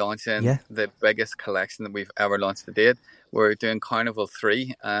 we're launching the biggest collection that we've ever launched to date. We're doing Carnival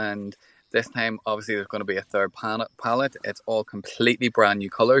 3, and this time, obviously, there's going to be a third palette. It's all completely brand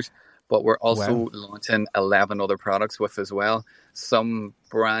new colours, but we're also launching 11 other products with as well. Some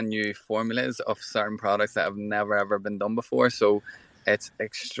brand new formulas of certain products that have never, ever been done before. So it's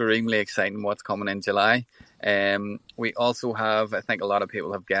extremely exciting what's coming in July. We also have, I think a lot of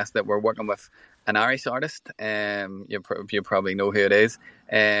people have guessed that we're working with an Irish artist. You probably know who it is.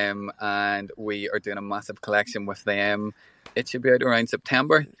 And we are doing a massive collection with them. It should be out around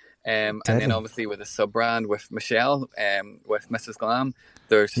September. And then obviously with a sub-brand with Michelle, with Mrs. Glam,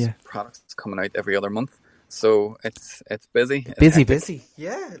 there's products coming out every other month. So it's busy. Busy.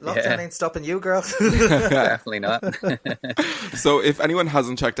 Yeah, lockdown ain't stopping you, girl. Definitely not. So if anyone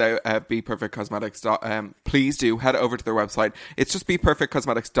hasn't checked out Be Perfect Cosmetics, please do head over to their website. It's just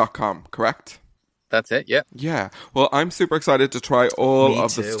beperfectcosmetics.com, correct? That's it, yeah. Yeah. Well, I'm super excited to try all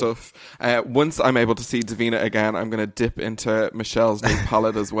of the stuff. Once I'm able to see Davina again, I'm going to dip into Michelle's new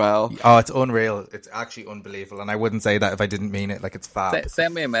palette as well. Oh, it's unreal. It's actually unbelievable. And I wouldn't say that if I didn't mean it. It's fab.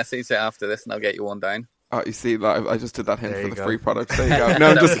 Send me a message after this and I'll get you one down. Oh, you see, I just did that hint for the free product. There you go.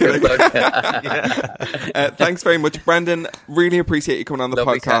 No, I'm just kidding. Thanks very much, Brendan. Really appreciate you coming on the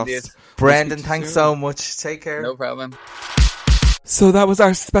podcast. Brendan, thanks so much. Take care. No problem. So that was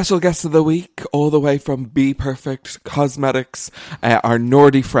our special guest of the week, all the way from Be Perfect Cosmetics, our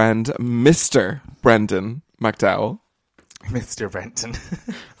Nordy friend, Mr. Brendan McDowell. Mr. Brendan.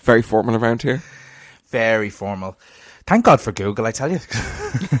 Very formal around here. Very formal. Thank God for Google, I tell you.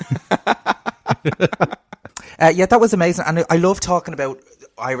 Yeah, that was amazing. And I love talking about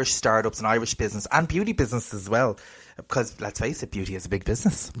Irish startups and Irish business and beauty business as well. Because let's face it, beauty is a big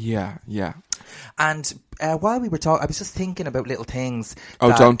business. Yeah. And while we were talking, I was just thinking about little things.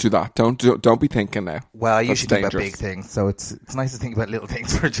 Oh, don't do that. Don't be thinking now. Well, I That's usually think dangerous. about big things, so it's nice to think about little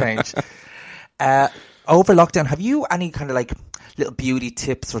things for a change. Over lockdown, have you any kind of like little beauty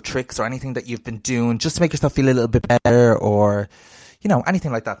tips or tricks or anything that you've been doing just to make yourself feel a little bit better, or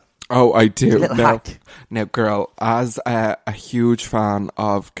anything like that? Oh, I do. A little hack. Now, girl, as a huge fan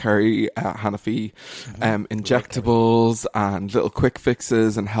of Kerry Hannafy, injectables and little quick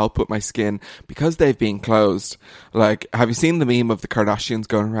fixes and help with my skin, because they've been closed. Like, have you seen the meme of the Kardashians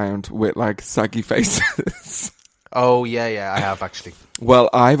going around with like saggy faces? Oh, yeah, I have actually. Well,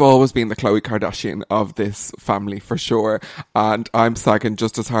 I've always been the Khloe Kardashian of this family for sure, and I'm sagging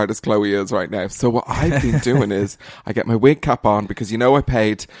just as hard as Khloe is right now. So what I've been doing is I get my wig cap on, because I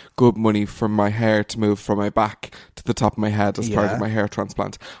paid good money for my hair to move from my back to the top of my head as part of my hair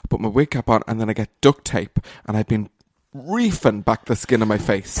transplant. I put my wig cap on and then I get duct tape, and I've been reefing back the skin of my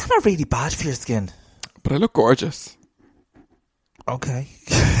face. It's not really bad for your skin. But I look gorgeous. Okay.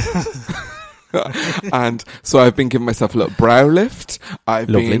 And so I've been giving myself a little brow lift. I've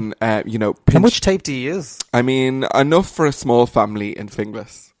Lovely. been, How much tape do you use? I mean, enough for a small family in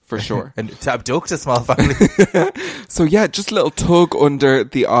Finglas, for sure. And to abduct a small family. So yeah, just a little tug under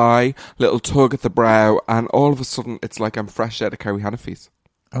the eye, little tug at the brow, and all of a sudden it's like I'm fresh out of Kerry Hannafy's.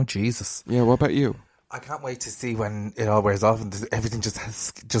 Oh, Jesus. Yeah, what about you? I can't wait to see when it all wears off and everything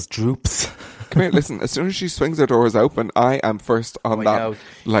just droops. Come here, listen, as soon as she swings her doors open, I am first on that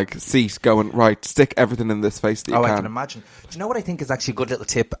seat going, right, stick everything in this face that you can. I can imagine. Do you know what I think is actually a good little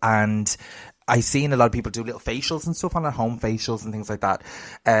tip? And I've seen a lot of people do little facials and stuff on their home facials and things like that.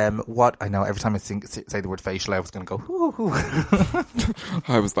 What I know, every time I say the word facial, I was going to go, ooh.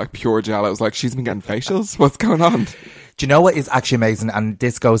 I was like pure gel. I was like, she's been getting facials? What's going on? Do you know what is actually amazing? And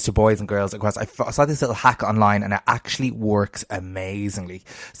this goes to boys and girls across. I saw this little hack online and it actually works amazingly.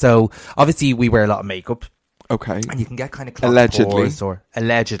 So obviously we wear a lot of makeup. Okay. And you can get kind of clogged pores or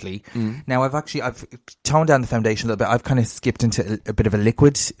allegedly. Now I've toned down the foundation a little bit. I've kind of skipped into a bit of a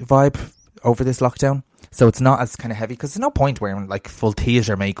liquid vibe over this lockdown. So it's not as kind of heavy, because there's no point wearing like full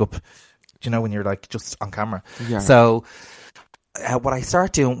theatre makeup, when you're like just on camera. Yeah. So what I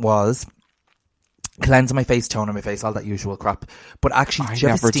started doing was cleansing my face, toning my face, all that usual crap. But actually, do you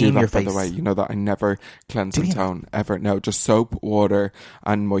ever steam your face? By the way, you know that I never cleanse and tone ever. No, just soap, water,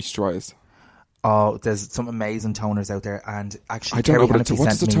 and moisturize. Oh, there's some amazing toners out there, and actually, I don't know what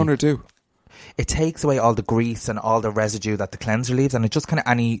does the toner do? It takes away all the grease and all the residue that the cleanser leaves, and it just kind of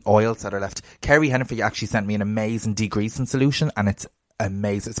any oils that are left. Kerry Hannafy actually sent me an amazing degreasing solution, and it's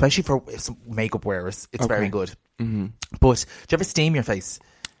amazing, especially for some makeup wearers. It's very good. Mm-hmm. But do you ever steam your face?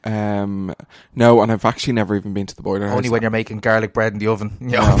 No, and I've actually never even been to the boiler house. Only when you're making garlic bread in the oven.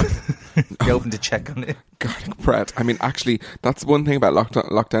 You open to check on it. Garlic bread. I mean, actually, that's one thing about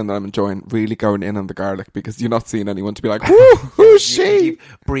lockdown that I'm enjoying, really going in on the garlic, because you're not seeing anyone to be like, who's she? You keep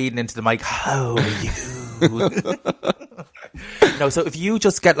breathing into the mic, how are you? No, so if you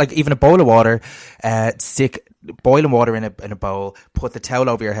just get like even a bowl of water, stick boiling water in a bowl, put the towel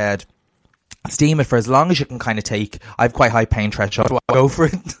over your head, steam it for as long as you can kind of take. I have quite high pain threshold, so I go for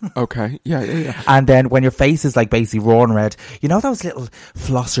it. Okay, yeah. And then when your face is like basically roaring red, those little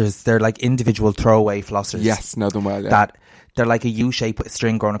flossers, they're like individual throwaway flossers. Yes, know them well, yeah. That they're like a U shape with a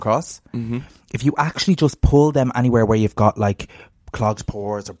string going across. Mm-hmm. If you actually just pull them anywhere where you've got like clogged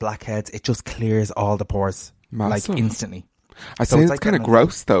pores or blackheads, it just clears all the pores. Massive. Like instantly. I say it's kind of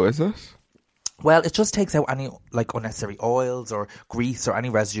gross though, is it? Well, it just takes out any like unnecessary oils or grease or any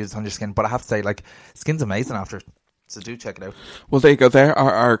residues on your skin. But I have to say, like, skin's amazing after. So do check it out. Well, there you go. There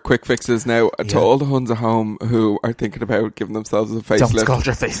are our quick fixes now to all the huns at home who are thinking about giving themselves a facelift. Don't scald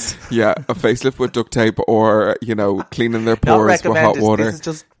your face. Yeah, a facelift with duct tape, or cleaning their pores with hot water. This is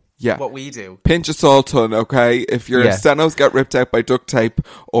just what we do. Pinch of salt, hun, okay? If your stenos get ripped out by duct tape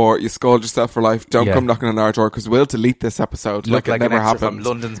or you scald yourself for life, don't come knocking on our door, because we'll delete this episode. Look like it never happened. From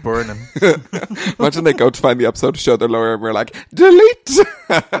London's Burning. Imagine they go to find the episode to show their lawyer and we're like, delete!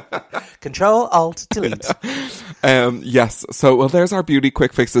 Control, Alt, delete. Yes. So, well, there's our beauty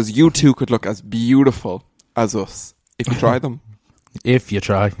quick fixes. You too could look as beautiful as us if you try them. If you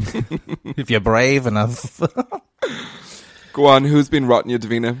try. If you're brave enough. Go on, who's been rotting you,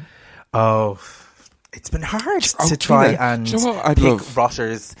 Davina? Oh, it's been hard to try and pick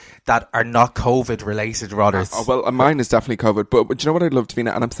rotters that are not COVID-related rotters. Well, mine is definitely COVID, but do you know what I'd love,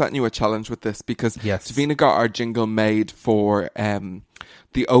 Davina? And I'm setting you a challenge with this, because Davina got our jingle made for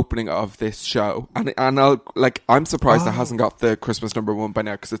the opening of this show, and I'm surprised it hasn't got the Christmas #1 by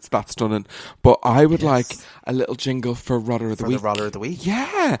now because it's that stunning. But I would like a little jingle for Rodder of the Week. For the Rodder of the Week,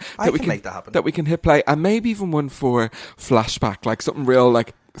 yeah, I can make that happen. That we can hit play, and maybe even one for Flashback, like something real,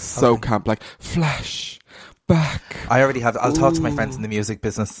 like camp, like Flash. Back. I already have. I'll talk to my friends in the music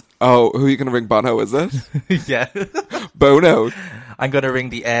business. Oh, who are you going to ring? Bono, is it? Yeah. Bono. I'm going to ring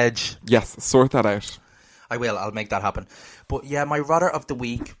The Edge. Yes, sort that out. I will. I'll make that happen. But yeah, my Rodder of the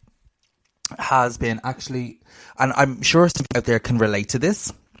Week has been actually, and I'm sure some people out there can relate to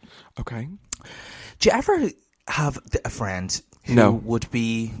this. Okay. Do you ever have a friend who would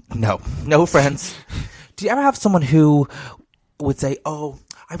be... No friends. Do you ever have someone who would say, oh...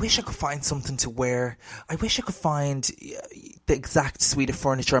 I wish I could find something to wear. I wish I could find the exact suite of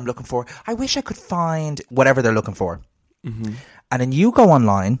furniture I'm looking for. I wish I could find whatever they're looking for. Mm-hmm. And then you go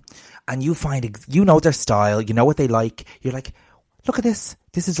online and you find, you know their style, you know what they like. You're like, look at this.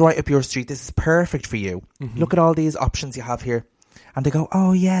 This is right up your street. This is perfect for you. Mm-hmm. Look at all these options you have here. And they go,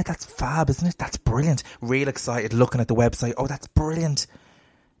 oh yeah, that's fab, isn't it? That's brilliant. Real excited looking at the website. Oh, that's brilliant.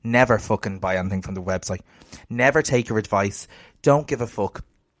 Never fucking buy anything from the website. Never take your advice. Don't give a fuck.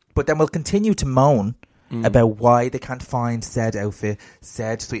 But then we'll continue to moan about why they can't find said outfit,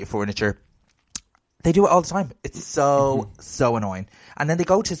 said suite of furniture. They do it all the time. It's so annoying. And then they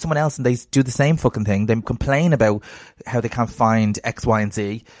go to someone else and they do the same fucking thing. They complain about how they can't find X, Y, and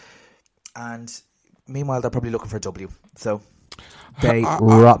Z. And meanwhile, they're probably looking for a W. So they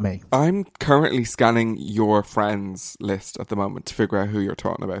rot me. I'm currently scanning your friends list at the moment to figure out who you're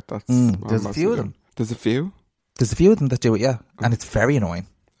talking about. That's there's a few of them. There's a few? There's a few of them that do it, yeah. And it's very annoying.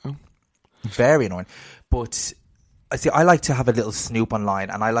 Very annoying. But I like to have a little snoop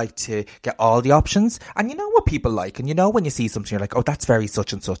online and I like to get all the options. And you know what people like. And you know when you see something, you're like, oh, that's very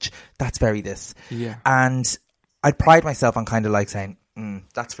such and such. That's very this. Yeah. And I pride myself on kind of like saying,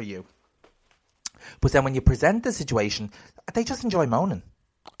 that's for you. But then when you present the situation, they just enjoy moaning.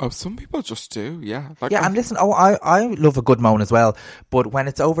 Oh, some people just do, yeah. And listen, I love a good moan as well. But when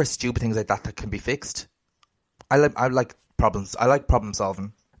it's over stupid things like that can be fixed, I like problems. I like problem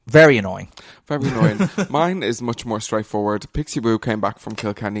solving. Very annoying. Very annoying. Mine is much more straightforward. Pixie Woo came back from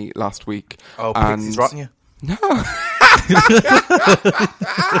Kilkenny last week. Oh, Pixie's rotting you? No.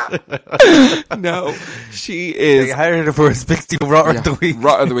 No. She is... You hired her for a Pixie Woo Rotter of the Week.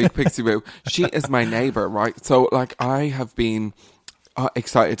 Rotter of the Week, Pixie Woo. She is my neighbour, right? So, like, I have been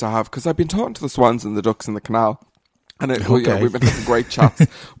excited to have... Because I've been talking to the swans and the ducks in the canal. And we've been having great chats,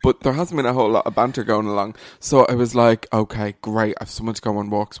 but there hasn't been a whole lot of banter going along. So I was like, okay, great, I have someone to go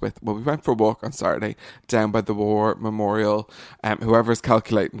on walks with. Well, we went for a walk on Saturday down by the War Memorial. Whoever's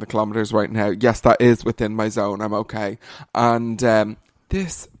calculating the kilometres right now, yes, that is within my zone, I'm okay. And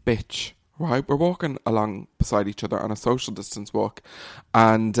this bitch, right, we're walking along beside each other on a social distance walk.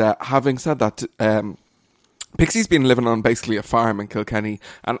 And having said that... Pixie's been living on basically a farm in Kilkenny,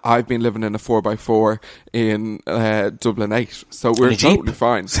 and I've been living in a 4x4 in Dublin 8. So we're totally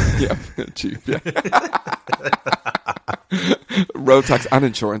fine. Yeah, cheap, yeah. Road tax and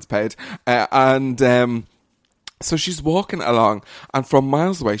insurance paid. So she's walking along, and from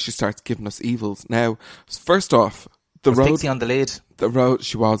miles away, she starts giving us evils. Now, first off, was Pixie on the lead? The road,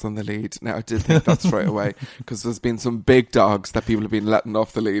 she was on the lead. Now, I did think that straight away, because there's been some big dogs that people have been letting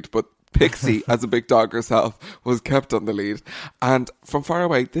off the lead, but Pixie, as a big dog herself, was kept on the lead. And from far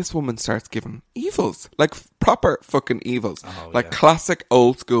away, this woman starts giving evils. Like proper fucking evils. Classic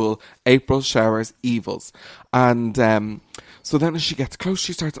old school April showers evils. And so then as she gets close,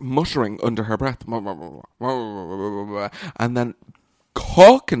 she starts muttering under her breath. And then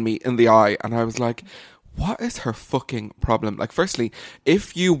hawking me in the eye. And I was like... what is her fucking problem? Like, firstly,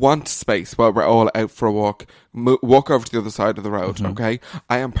 if you want space while we're all out for a walk, walk over to the other side of the road, okay?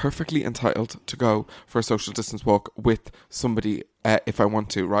 I am perfectly entitled to go for a social distance walk with somebody if I want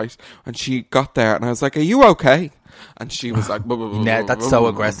to, right? And she got there and I was like, are you okay? And she was like... Ned, that's so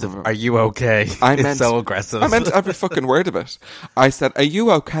aggressive. Are you okay? It's so aggressive. I meant every fucking word of it. I said, are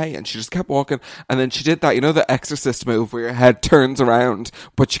you okay? And she just kept walking. And then she did that, you know, the Exorcist move where your head turns around,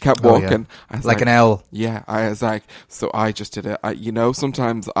 but she kept walking. I was like an owl. Yeah, I was like, so I just did it.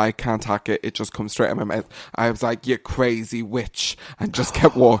 Sometimes I can't hack it. It just comes straight out of my mouth. I was like, you crazy witch. And just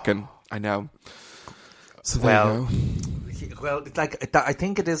kept walking. I know. So there you go. Well, like, I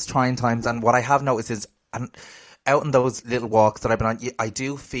think it is trying times. And what I have noticed is... out on those little walks that I've been on, I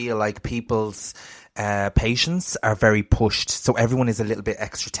do feel like people's patience are very pushed. So everyone is a little bit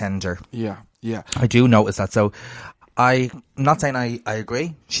extra tender. Yeah, yeah. I do notice that. So I'm not saying I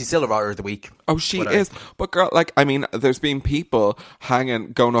agree. She's still a rotter of the week. Oh, she is. But girl, like, I mean, there's been people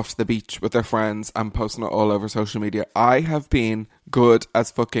going off to the beach with their friends and posting it all over social media. I have been good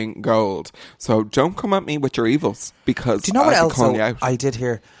as fucking gold. So don't come at me with your evils, because do you know what else I did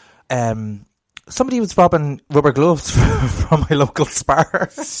hear? Somebody was robbing rubber gloves from my local Spar.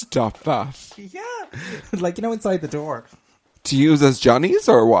 Stop that. Yeah. Like, you know, inside the door. To use as Johnny's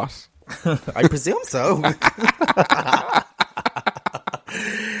or what? I presume so.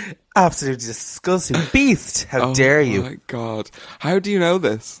 Absolutely disgusting beast. How dare you? Oh my God. How do you know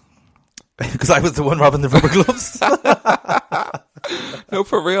this? Because I was the one robbing the rubber gloves. No,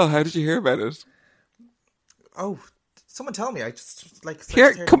 for real. How did you hear about it? Oh, someone tell me. I just like...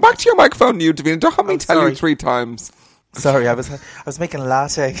 Here, come back to your microphone, you, Davina. Don't have me tell you 3 times. Sorry, I was making a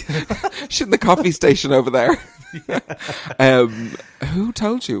latte. She's in the coffee station over there. Who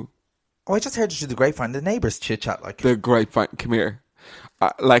told you? Oh, I just heard it through the grapevine. The neighbours chit-chat like... The grapevine. Come here.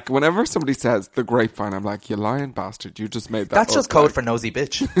 Like, whenever somebody says the grapevine, I'm like, you lying bastard. You just made that That's up, just code for nosy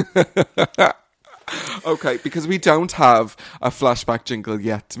bitch. Okay, because we don't have a flashback jingle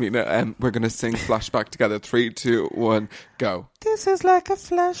yet, Tamina. We're going to sing flashback together. 3, 2, 1, go. This is like a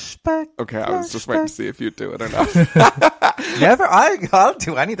flashback. Okay, I was just waiting to see if you'd do it or not. Never. I'll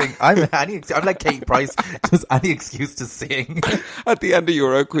do anything. I'm like Kate Price. Just any excuse to sing. At the end of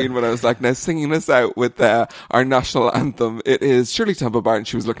Euro Queen, when I was like, now singing us out with our national anthem, it is Shirley Temple Bar, and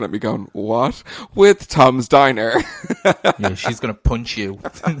she was looking at me going, what? With Tom's Diner. Yeah, she's going to punch you.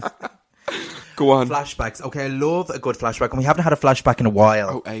 Go on. Flashbacks. Okay, I love a good flashback, and we haven't had a flashback in a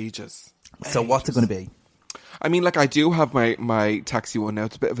while. Oh, ages. So what's it going to be? I mean, like, I do have my taxi one now.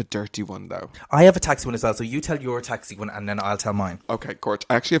 It's a bit of a dirty one, though. I have a taxi one as well, so you tell your taxi one, and then I'll tell mine. Okay, Court.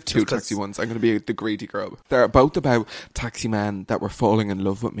 I actually have 2 taxi ones. I'm going to be the greedy girl. They're both about taxi men that were falling in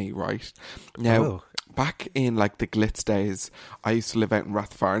love with me, right? Now, back in, like, the Glitz days, I used to live out in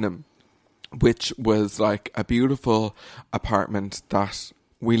Rathfarnham, which was, like, a beautiful apartment that...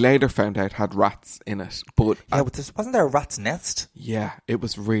 we later found out had rats in it. But wasn't there a rat's nest? Yeah, it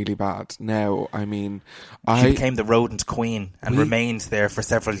was really bad. Now, I mean... She became the rodent queen and remained there for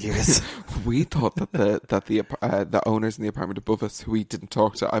several years. We thought that the owners in the apartment above us, who we didn't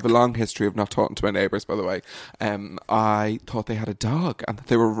talk to... I have a long history of not talking to my neighbours, by the way. I thought they had a dog and that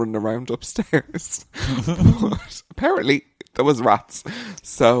they were running around upstairs. But apparently... there was rats.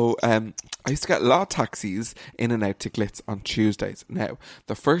 So I used to get a lot of taxis in and out to Glitz on Tuesdays. Now,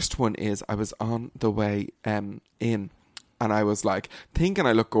 the first one is I was on the way in, and I was like thinking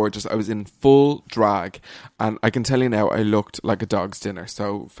I looked gorgeous. I was in full drag, and I can tell you now I looked like a dog's dinner.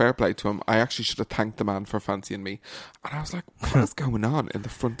 So fair play to him. I actually should have thanked the man for fancying me. And I was like, what is going on in the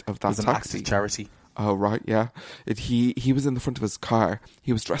front of that taxi? It was an act of charity. Oh, right, yeah. He was in the front of his car.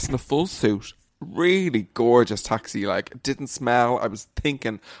 He was dressed in a full suit. Really gorgeous taxi, like, didn't smell. I was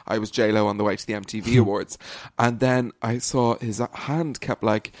thinking I was J-Lo on the way to the MTV Awards. And then I saw his hand kept,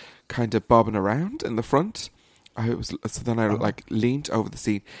 like, kind of bobbing around in the front. So then I like leaned over the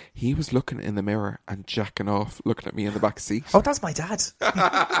seat. He was looking in the mirror and jacking off, looking at me in the back seat. Oh, that's my dad.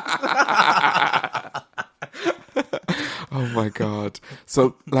 Oh my God.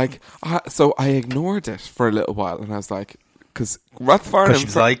 So, like, I ignored it for a little while, and I was like, because Rathfarnham... she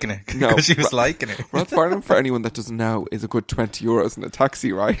was liking it. No, she was liking it. Rathfarnham, for anyone that doesn't know, is a good €20 in a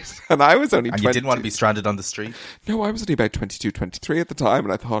taxi, right? And I was only 20. And you didn't want to be stranded on the street? No, I was only about 22, 23 at the time,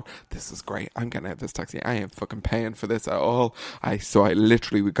 and I thought, this is great. I'm getting out of this taxi. I ain't fucking paying for this at all. So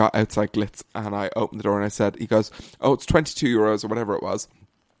we got outside Glitz, and I opened the door, and I said, he goes, oh, it's €22 or whatever it was.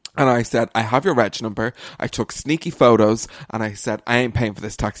 And I said, I have your reg number. I took sneaky photos, and I said, I ain't paying for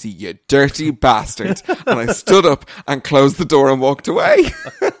this taxi, you dirty bastard. And I stood up and closed the door and walked away.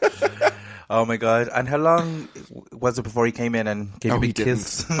 Oh my God. And how long was it before he came in and gave you a big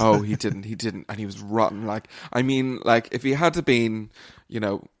kiss? Oh, he didn't. And he was rotten. Like, I mean, like, if he had been,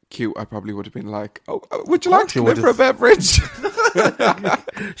 cute, I probably would have been like, oh, would you like to come in for a beverage?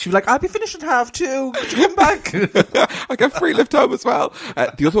 She'd be like, I'll be finishing half 2. Would you come back? I get free lift home as well.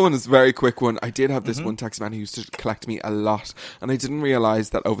 The other one is a very quick one. I did have this one taxi man who used to collect me a lot, and I didn't realise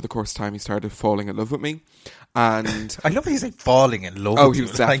that over the course of time he started falling in love with me. And I love when you say falling in love. Oh, he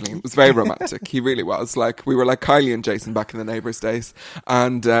was definitely. It was very romantic. He really was. Like, we were like Kylie and Jason back in the Neighbours days,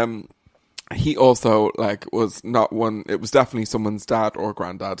 and he also, like, was not one... It was definitely someone's dad or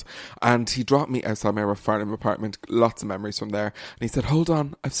granddad. And he dropped me outside my Farnham apartment. Lots of memories from there. And he said, hold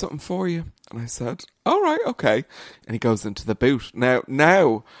on, I've something for you. And I said, all right, okay. And he goes into the boot.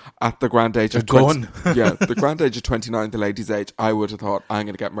 Now at the grand age of... the grand age of 29, the lady's age, I would have thought, I'm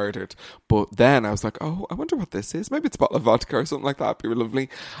going to get murdered. But then I was like, oh, I wonder what this is. Maybe it's a bottle of vodka or something like that. It'd be lovely.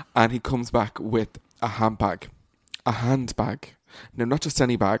 And he comes back with a handbag. a handbag. No, not just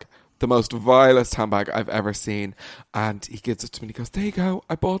any bag. The most vilest handbag I've ever seen. And he gives it to me and he goes, there you go,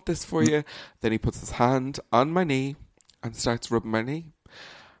 I bought this for you. Then he puts his hand on my knee and starts rubbing my knee.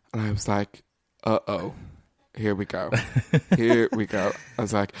 And I was like, uh-oh, here we go. Here we go. I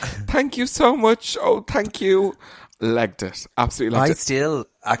was like, thank you so much. Oh, thank you. Legged it. Absolutely legged it. I still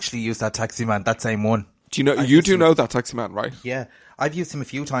actually use that taxi man, that same one. Do you know, you do know that taxi man, right? Yeah. I've used him a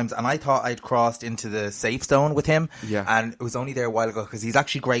few times, and I thought I'd crossed into the safe zone with him. Yeah. And it was only there a while ago, because he's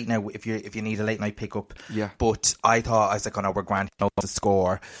actually great now if you need a late night pickup. Yeah. But I was like, oh no, we're grand. No to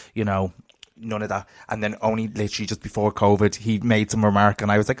score, you know, none of that. And then only literally just before COVID, he made some remark,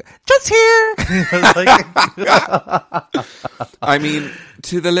 and I was like, just here. I mean,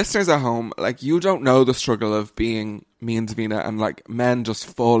 to the listeners at home, like, you don't know the struggle of being me and Davina and like men just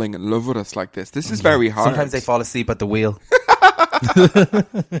falling in love with us like this. This is very hard. Sometimes they fall asleep at the wheel.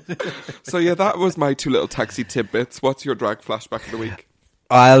 So yeah, that was my 2 little taxi tidbits. What's your drag flashback of the week?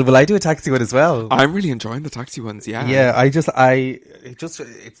 Will I do a taxi one as well? I'm really enjoying the taxi ones, yeah. Yeah, it's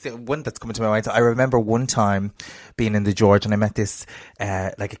the one that's coming to my mind. I remember one time being in the George and I met this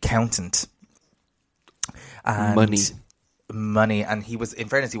like accountant. And money, and he was, in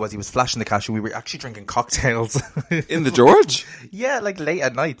fairness, he was flashing the cash, and we were actually drinking cocktails in the George. Yeah, like late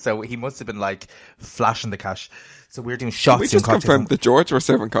at night, so he must have been like flashing the cash. So we were doing shots. We just confirmed the George were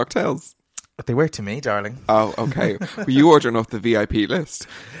serving cocktails. But they were to me, darling. Oh, okay. Were you ordering off the VIP list?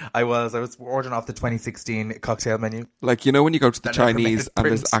 I was ordering off the 2016 cocktail menu. Like, you know when you go to the Chinese and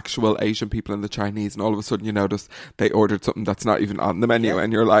there's actual Asian people in the Chinese, and all of a sudden you notice they ordered something that's not even on the menu,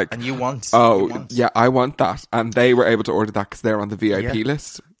 and you're like, and you want, yeah, I want that, and they were able to order that because they're on the VIP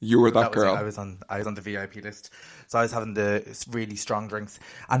list. You were that girl. I was on the VIP list. So I was having the really strong drinks,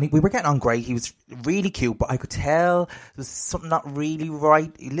 and we were getting on great. He was really cute, but I could tell there's something not really right,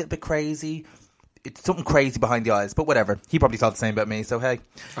 a little bit crazy. It's something crazy behind the eyes, but whatever. He probably thought the same about me, so hey.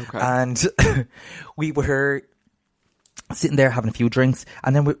 Okay. And we were sitting there having a few drinks,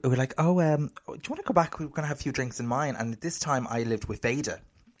 and then we were like, oh, do you want to go back? We were going to have a few drinks in mine. And this time I lived with Veda.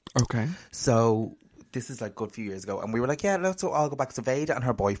 Okay. So this is like a good few years ago, and we were like, yeah, let's all go back. So Veda and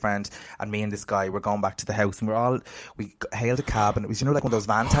her boyfriend and me and this guy were going back to the house, and we hailed a cab, and it was, you know, like one of those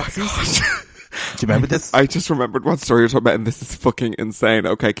van taxis. Do you remember this? I just remembered what story you're talking about, and this is fucking insane.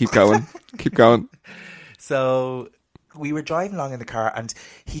 Okay, keep going. Keep going. So we were driving along in the car, and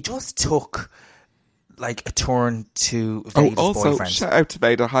he just took like a turn to Veda's boyfriend. Shout out to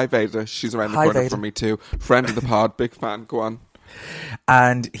Veda. Hi Veda, she's around the corner from me too. Friend of the pod, big fan. Go on.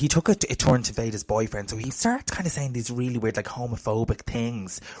 And he took a turn to Veda's boyfriend, so he starts kind of saying these really weird, like homophobic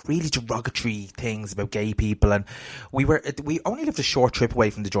things, really derogatory things about gay people. And we only lived a short trip away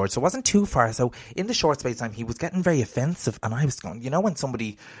from the George, so it wasn't too far. So in the short space of time, he was getting very offensive, and I was going, you know, when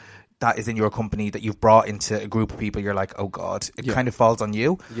somebody that is in your company that you've brought into a group of people, you're like, oh God, it kind of falls on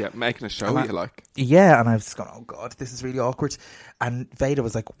you. Yeah, making a show, you like. Yeah, and I was just going, oh God, this is really awkward. And Veda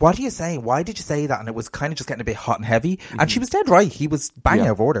was like, what are you saying? Why did you say that? And it was kind of just getting a bit hot and heavy. Mm-hmm. And she was dead right. He was banging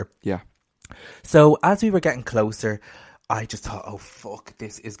out of order. Yeah. So as we were getting closer, I just thought, oh fuck,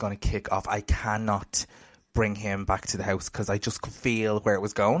 this is going to kick off. I cannot bring him back to the house because I just could feel where it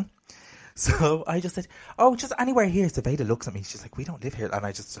was going. So I just said, oh, just anywhere here. So Veda looks at me. She's like, we don't live here. And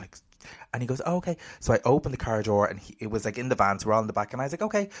I just like, and he goes, oh, okay. So I opened the car door, and it was like in the van. So we're all in the back. And I was like,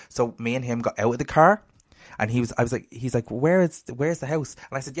 okay. So me and him got out of the car, and he's like, where's the house?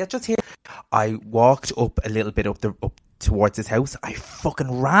 And I said, yeah, just here. I walked up a little bit up towards his house. I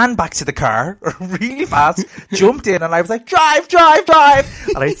fucking ran back to the car really fast, jumped in, and I was like, drive.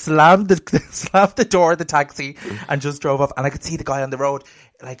 And I slammed the door of the taxi and just drove off. And I could see the guy on the road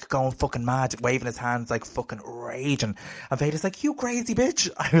like going fucking mad, waving his hands, like fucking raging. And Veda's like, you crazy bitch.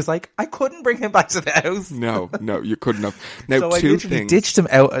 I was like, I couldn't bring him back to the house. No, you couldn't have. Now, so I literally ditched him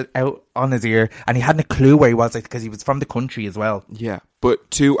out on his ear, and he hadn't a clue where he was, like, because he was from the country as well. Yeah, but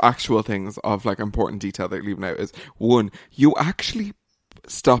 2 actual things of like important detail that you're leaving out is, 1, you actually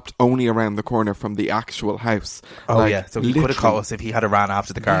stopped only around the corner from the actual house. Oh, like, yeah, so he could have caught us if he had ran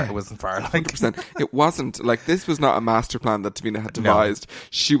after the car. Yeah, it wasn't far. Like 100%. It wasn't like, this was not a master plan that Davina had devised. No.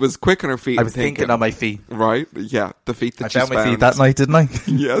 She was quick on her feet. I was thinking on my feet. Right? Yeah, the feet that she's found. I found my feet that night, didn't I?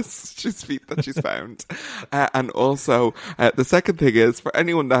 Yes, she's feet that she's found. And also, the second thing is, for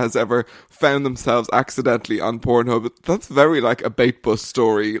anyone that has ever found themselves accidentally on Pornhub, that's very like a bait bus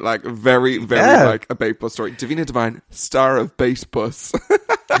story. Like very, very like a bait bus story. Davina Devine, star of Bait Bus.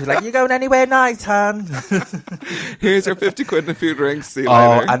 She's like, you going anywhere nice, hon? Here's your 50 quid and a few drinks. See you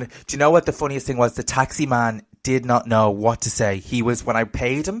later. And do you know what the funniest thing was? The taxi man did not know what to say. He was, when I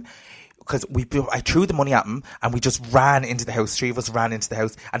paid him, because I threw the money at him and we just ran into the house. 3 of us ran into the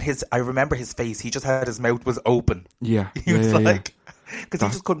house, and I remember his face. He just had his mouth was open. Yeah, he was like, because he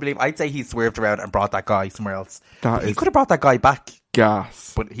just couldn't believe. I'd say he swerved around and brought that guy somewhere else. He could have brought that guy back.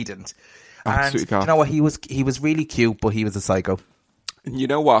 Gas, but he didn't. Absolutely gas. You know what? He was really cute, but he was a psycho. You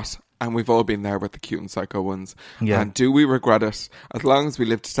know what? And we've all been there with the cute and psycho ones. Yeah. And do we regret it? As long as we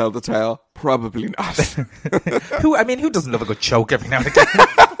live to tell the tale, probably not. Who doesn't love a good choke every now and again?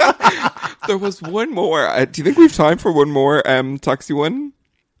 There was one more. Do you think we've time for one more taxi one?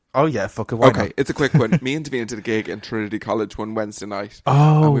 Oh yeah, fuck it. Why not? It's a quick one. Me and Davina did a gig in Trinity College one Wednesday night.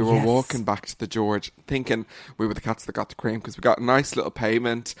 Oh, and we were walking back to the George, thinking we were the cats that got the cream because we got a nice little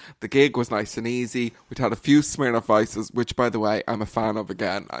payment. The gig was nice and easy. We'd had a few Smirnoff Ices, which, by the way, I'm a fan of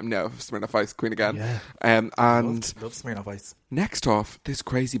again. I'm now Smirnoff Ice Queen again. Yeah. And love Smirnoff Ice. Next off, this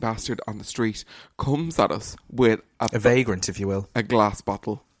crazy bastard on the street comes at us with a vagrant, if you will, a glass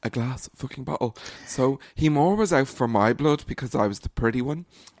bottle. A glass fucking bottle. So he more was out for my blood because I was the pretty one.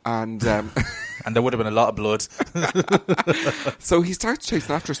 And and there would have been a lot of blood. So he starts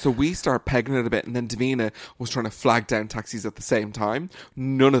chasing after us. So we start pegging it a bit. And then Davina was trying to flag down taxis at the same time.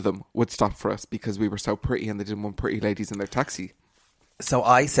 None of them would stop for us because we were so pretty and they didn't want pretty ladies in their taxi. So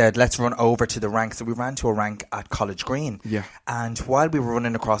I said, let's run over to the rank. So we ran to a rank at College Green. Yeah. And while we were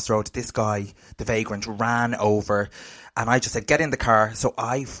running across the road, this guy, the vagrant, ran over. And I just said, get in the car. So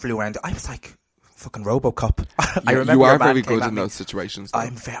I flew around. I was like, fucking RoboCop. I remember you are very good in those situations. I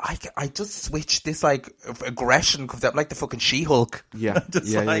just switched. This like aggression comes out like the fucking She-Hulk. Yeah.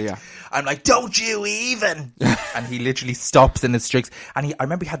 Yeah. I'm like, don't you even. And he literally stops in his streaks. And I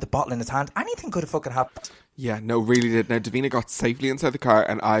remember he had the bottle in his hand. Anything could have fucking happened. Yeah, no, really did. Now, Davina got safely inside the car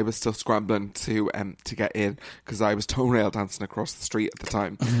and I was still scrambling to get in because I was toenail dancing across the street at the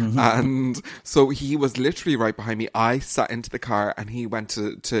time. And so he was literally right behind me. I sat into the car and he went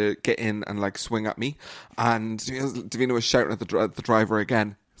to get in and like swing at me. And Davina was shouting at the driver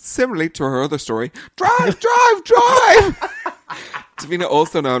again, similarly to her other story, drive! Davina,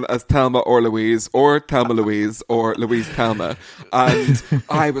 also known as Thelma or Louise, or Thelma Louise, or Louise Thelma. And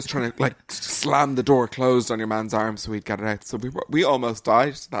I was trying to like slam the door closed on your man's arm so he'd get it out. So we almost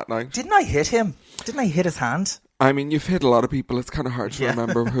died that night. Didn't I hit him? Didn't I hit his hand? I mean, you've hit a lot of people. It's kind of hard to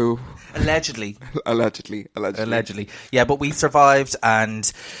remember who. Allegedly. Allegedly. Yeah, but we survived,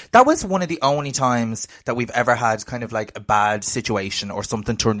 and that was one of the only times that we've ever had kind of like a bad situation or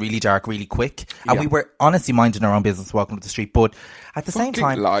something turn really dark really quick. And we were honestly minding our own business walking up the street, but at the same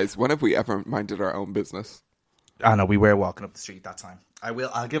time... lies. When have we ever minded our own business? I know, we were walking up the street that time.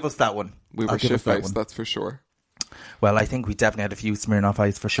 I'll give us that one. We were shit-faced, that's for sure. Well, I think we definitely had a few Smirnoff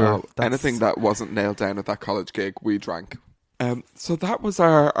Ice for sure. Anything that wasn't nailed down at that college gig, we drank. So that was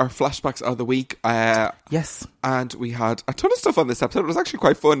our flashbacks of the week. Yes. And we had a ton of stuff on this episode. It was actually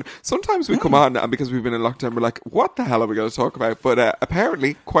quite fun. Sometimes we come on and because we've been in lockdown, we're like, what the hell are we going to talk about? But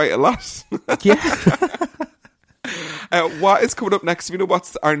apparently quite a lot. Yeah. What is coming up next? You know,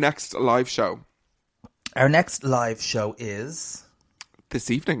 what's our next live show? Our next live show is... this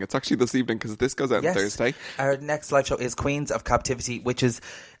evening. It's actually this evening because this goes out on Thursday. Our next live show is Queens of Captivity, which is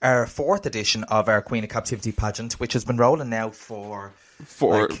our 4th edition of our Queen of Captivity pageant, which has been rolling now for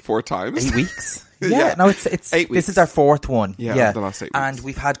four times. 8 weeks. No, it's 8 weeks. This is our 4th one. Yeah. The last 8 weeks. And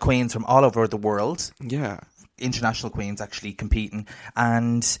we've had queens from all over the world. Yeah. International queens actually competing.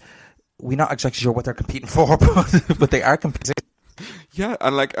 And we're not actually sure what they're competing for, but they are competing. Yeah,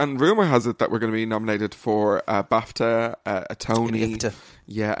 and rumour has it that we're going to be nominated for a BAFTA, a Tony. An IFTA.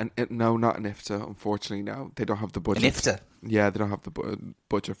 Yeah, no, not an IFTA, unfortunately, no. They don't have the budget. An IFTA? Yeah, they don't have the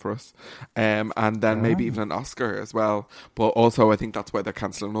budget for us. And then maybe even an Oscar as well. But also, I think that's why they're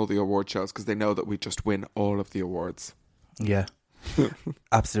cancelling all the award shows, because they know that we just win all of the awards. Yeah.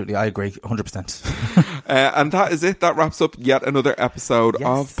 Absolutely, I agree 100%. And that is it. That wraps up yet another episode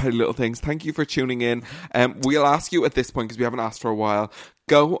of Petty Little Things. Thank you for tuning in. We'll ask you at this point, because we haven't asked for a while,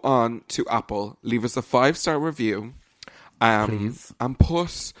 go on to Apple, leave us a 5-star review, please, and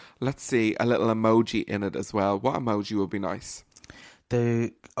put, let's see, a little emoji in it as well. What emoji would be nice?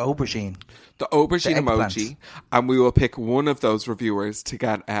 The aubergine. The aubergine emoji. And we will pick one of those reviewers to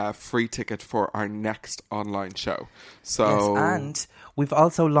get a free ticket for our next online show. So, yes, and we've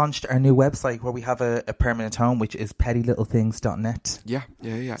also launched our new website where we have a permanent home, which is pettylittlethings.net.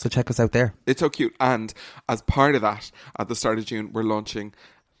 Yeah. So check us out there. It's so cute. And as part of that, at the start of June, we're launching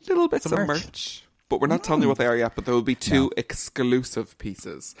little bits of merch. But we're not telling you what they are yet, but there will be 2 exclusive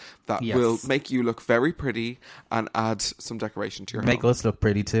pieces that will make you look very pretty and add some decoration to your home. Make us look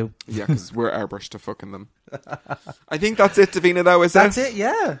pretty too. Yeah, because we're airbrushed to fucking them. I think that's it, Davina, though, is it? That's it,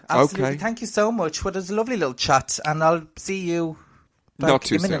 yeah. Absolutely. Okay. Thank you so much. Well, it was a lovely little chat, and I'll see you Not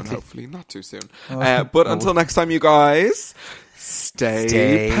too soon, hopefully. Not too soon. But until next time, you guys,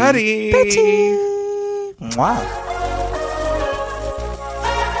 stay petty. Mwah.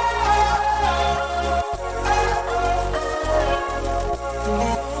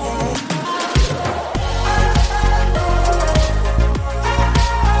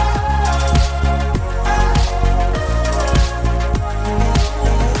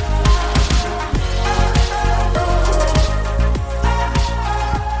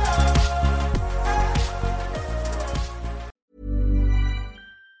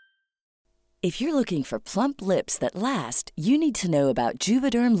 If you're looking for plump lips that last, you need to know about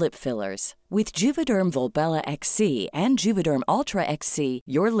Juvederm lip fillers. With Juvederm Volbella XC and Juvederm Ultra XC,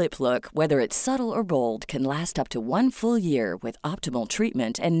 your lip look, whether it's subtle or bold, can last up to 1 full year with optimal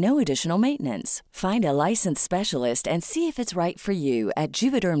treatment and no additional maintenance. Find a licensed specialist and see if it's right for you at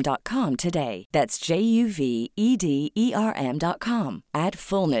Juvederm.com today. That's JUVEDERM.com. Add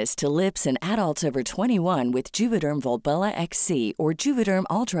fullness to lips in adults over 21 with Juvederm Volbella XC or Juvederm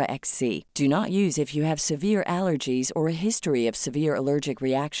Ultra XC. Do not use if you have severe allergies or a history of severe allergic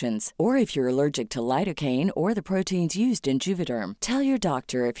reactions, or if you're allergic to lidocaine or the proteins used in Juvederm. Tell your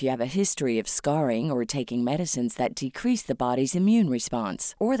doctor if you have a history of scarring or taking medicines that decrease the body's immune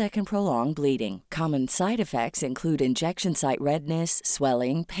response or that can prolong bleeding. Common side effects include injection site redness,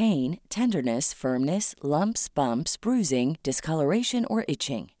 swelling, pain, tenderness, firmness, lumps, bumps, bruising, discoloration, or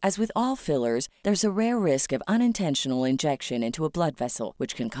itching. As with all fillers, there's a rare risk of unintentional injection into a blood vessel,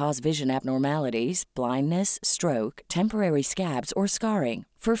 which can cause vision abnormalities, blindness, stroke, temporary scabs, or scarring.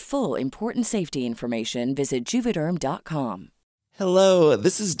 For full, important safety information, visit Juvederm.com. Hello,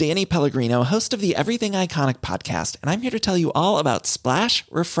 this is Danny Pellegrino, host of the Everything Iconic podcast, and I'm here to tell you all about Splash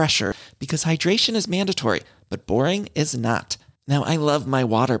Refresher, because hydration is mandatory, but boring is not. Now, I love my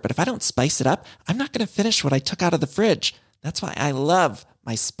water, but if I don't spice it up, I'm not going to finish what I took out of the fridge. That's why I love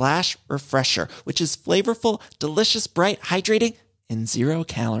my Splash Refresher, which is flavorful, delicious, bright, hydrating, and 0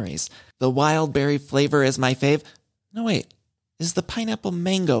 calories. The wild berry flavor is my fave. No, wait. Is the pineapple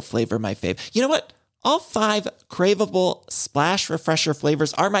mango flavor my fave? You know what? All 5 craveable Splash Refresher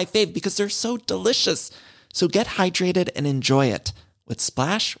flavors are my fave because they're so delicious. So get hydrated and enjoy it with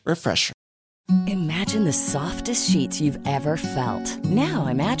Splash Refresher. Imagine the softest sheets you've ever felt. Now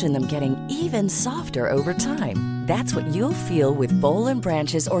imagine them getting even softer over time. That's what you'll feel with Boll &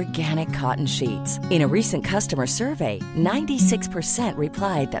 Branch's organic cotton sheets. In a recent customer survey, 96%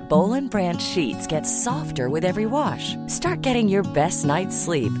 replied that Boll & Branch sheets get softer with every wash. Start getting your best night's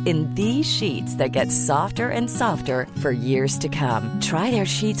sleep in these sheets that get softer and softer for years to come. Try their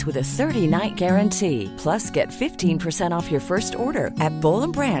sheets with a 30-night guarantee. Plus, get 15% off your first order at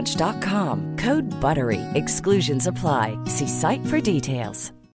bollandbranch.com. Code BUTTERY. Exclusions apply. See site for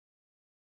details.